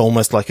this as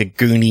almost like a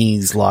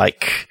Goonies,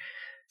 like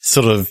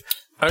sort of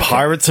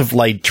pirates have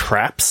laid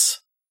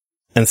traps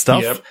and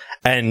stuff. Yep.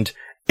 And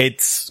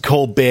it's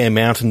called Bear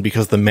Mountain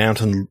because the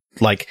mountain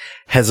like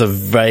has a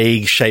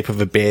vague shape of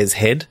a bear's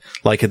head,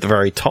 like at the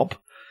very top.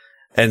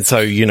 And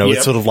so,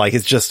 it's sort of like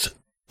it's just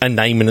a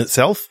name in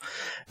itself.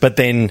 But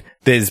then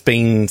there's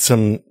been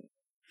some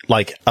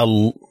like a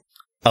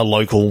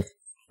local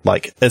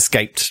like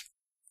escaped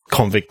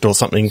convict or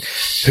something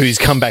who's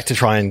come back to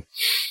try and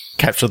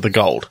capture the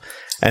gold.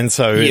 And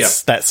so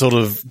it's that sort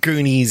of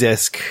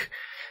Goonies-esque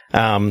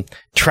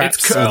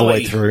traps all the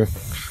way through.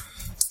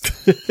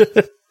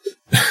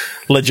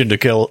 Legend of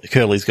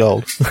Curly's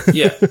Gold.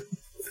 Yeah.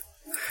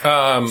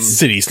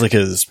 City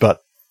Slickers,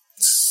 but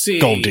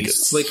Gold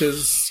Diggers.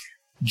 Slickers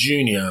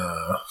Junior.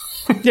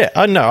 Yeah,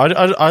 I know.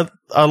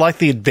 I like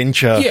the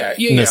adventure. Yeah, I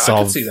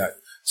can see that.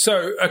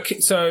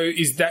 So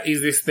is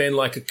this then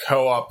like a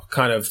co-op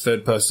kind of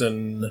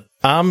third-person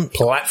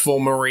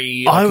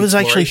platformery? Like I was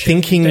actually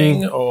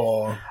thinking,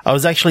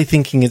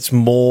 it's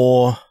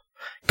more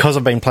because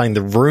I've been playing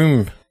the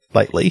Room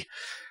lately.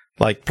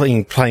 Like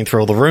playing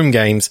through all the Room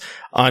games,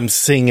 I'm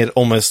seeing it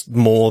almost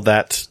more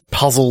that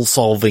puzzle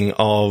solving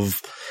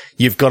of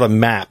you've got a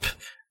map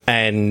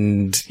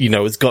and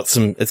it's got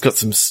some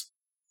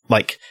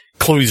like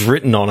clues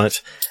written on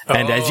it,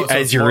 and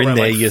as you're in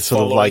there, you're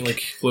sort of like the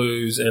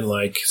clues and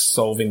like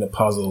solving the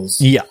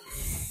puzzles. Yeah.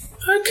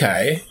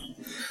 Okay.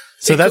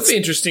 So could be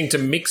interesting to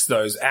mix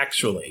those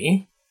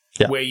actually,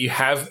 where you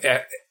have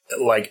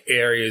like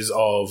areas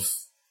of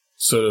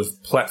sort of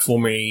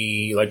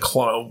platformy, like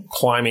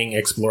climbing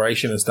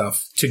exploration and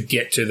stuff to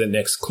get to the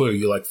next clue.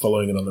 You're like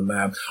following it on the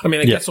map. I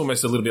mean, I guess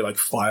almost a little bit like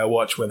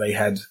Firewatch, where they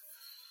had,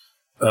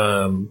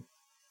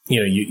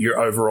 your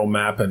overall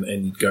map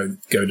and you go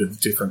to the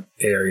different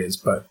areas.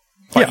 But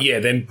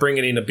then bring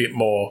it in a bit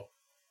more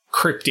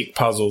cryptic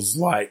puzzles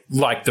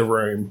like the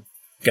Room.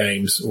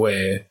 games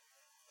where,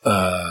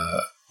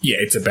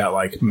 it's about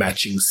like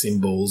matching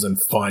symbols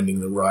and finding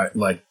the right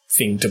like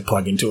thing to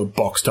plug into a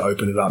box to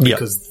open it up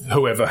because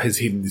whoever has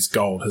hidden this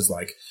gold has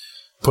like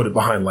put it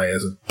behind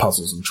layers of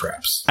puzzles and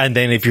traps. And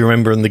then if you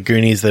remember in the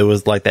Goonies, there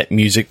was like that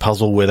music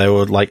puzzle where they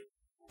were like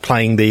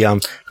playing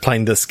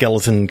the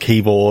skeleton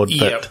keyboard.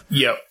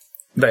 Yep.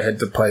 They had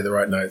to play the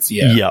right notes.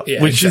 Yeah.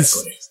 Which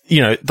is,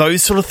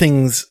 those sort of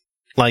things,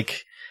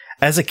 like,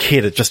 as a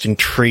kid, it just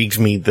intrigues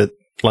me that,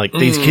 like,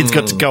 these kids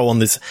got to go on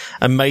this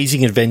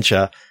amazing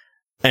adventure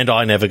and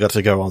I never got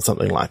to go on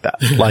something like that.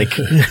 Like,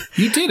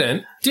 you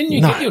didn't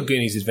you get your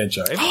Goonies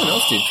adventure? Everyone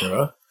else did,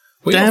 Trevor.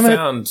 We Damn all it.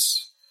 found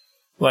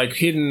like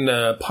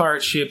hidden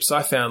pirate ships.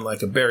 I found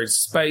like a buried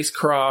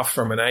spacecraft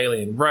from an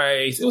alien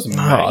race. It was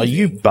amazing. Oh,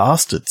 you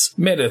bastards.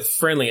 Met a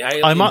friendly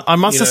alien. I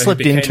must have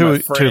slept in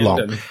too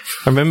long.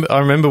 I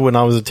remember when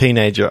I was a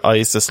teenager, I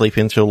used to sleep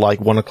in till like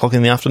 1 o'clock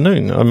in the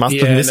afternoon. I must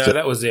have missed it.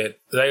 That was it.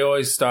 They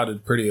always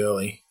started pretty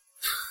early.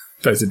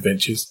 Those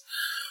adventures.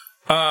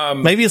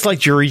 Maybe it's like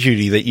jury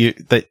duty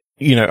that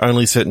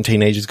only certain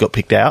teenagers got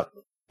picked out.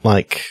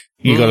 Like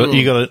you got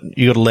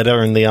a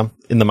letter in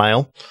the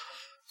mail,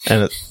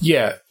 and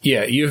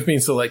you've been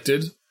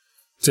selected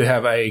to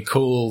have a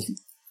cool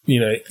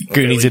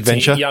Goonies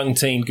adventure, young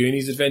teen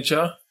Goonies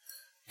adventure,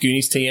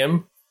 Goonies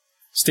TM.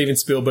 Steven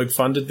Spielberg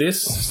funded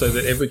this so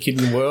that every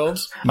kid in the world.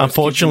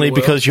 Unfortunately,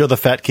 because you're the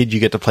fat kid, you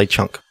get to play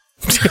Chunk.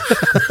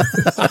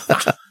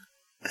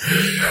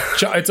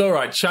 It's all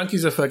right.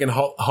 Chunky's a fucking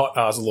hot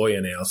ass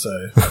lawyer now,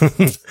 so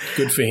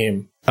good for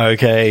him.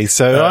 Okay,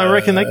 so I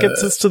reckon that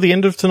gets us to the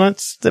end of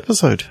tonight's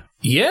episode.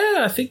 Yeah,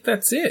 I think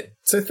that's it.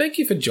 So thank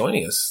you for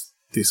joining us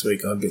this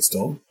week on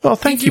Bitstorm. Oh,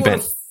 thank you,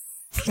 Ben.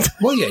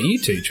 Well, yeah, you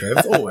too,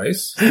 Trev,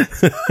 always.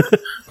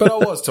 But I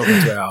was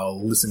talking to our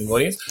listening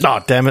audience. Oh,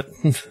 damn it.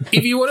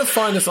 If you want to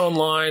find us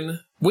online,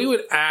 we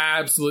would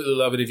absolutely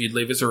love it if you'd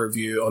leave us a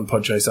review on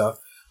Podchaser.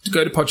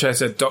 Go to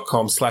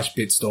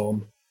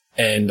podchaser.com/Bitstorm.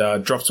 And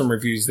drop some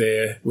reviews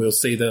there. We'll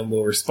see them.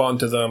 We'll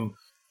respond to them.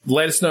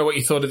 Let us know what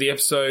you thought of the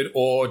episode,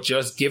 or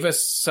just give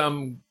us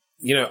some,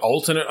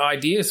 alternate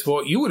ideas for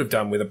what you would have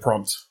done with a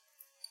prompt.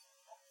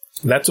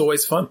 That's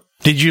always fun.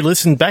 Did you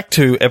listen back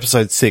to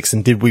episode 6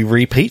 and did we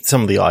repeat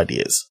some of the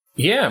ideas?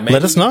 Yeah, maybe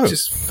let us know. We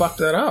just fucked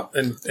that up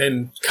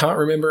and can't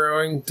remember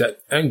our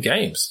own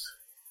games.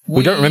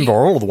 We don't remember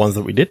all of the ones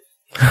that we did.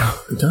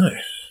 No,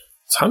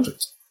 it's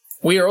hundreds.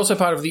 We are also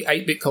part of the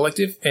 8-Bit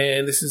Collective,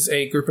 and this is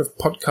a group of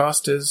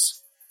podcasters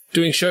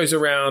doing shows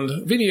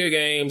around video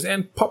games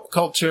and pop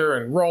culture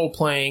and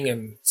role-playing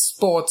and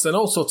sports and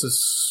all sorts of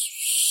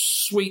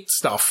sweet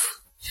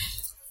stuff.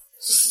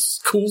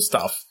 Cool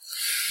stuff.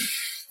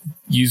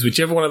 Use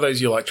whichever one of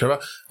those you like, Trevor.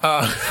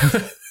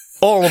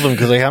 All of them,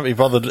 because I can't be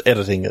bothered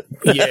editing it.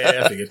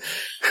 Yeah, I figured.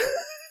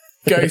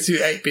 Go to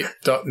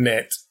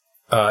 8bit.net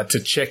to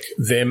check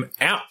them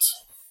out.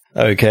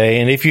 Okay,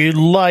 and if you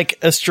like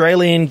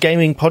Australian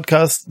gaming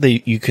podcasts,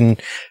 you can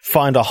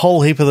find a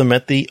whole heap of them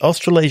at the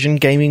Australasian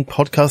Gaming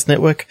Podcast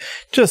Network.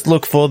 Just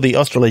look for the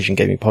Australasian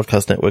Gaming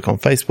Podcast Network on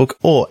Facebook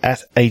or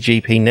at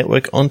AGP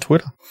Network on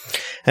Twitter.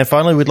 And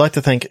finally, we'd like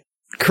to thank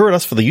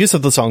Kuridas for the use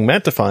of the song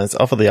Mad Defiance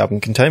off of the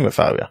album Containment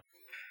Failure.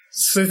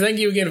 So thank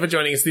you again for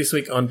joining us this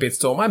week on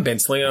Bitstorm. I'm Ben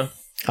Slinger.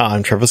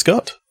 I'm Trevor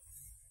Scott.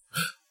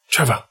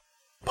 Trevor.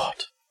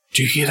 What?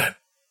 Do you hear that?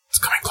 It's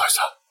coming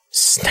closer.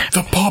 Snap.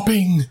 The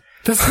popping.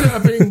 The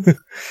snapping. The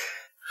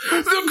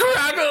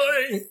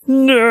crackling.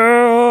 No.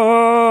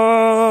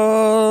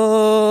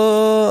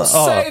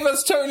 Save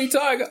us, Tony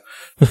Tiger.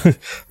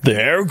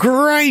 They're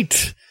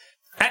great.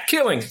 At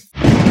killing.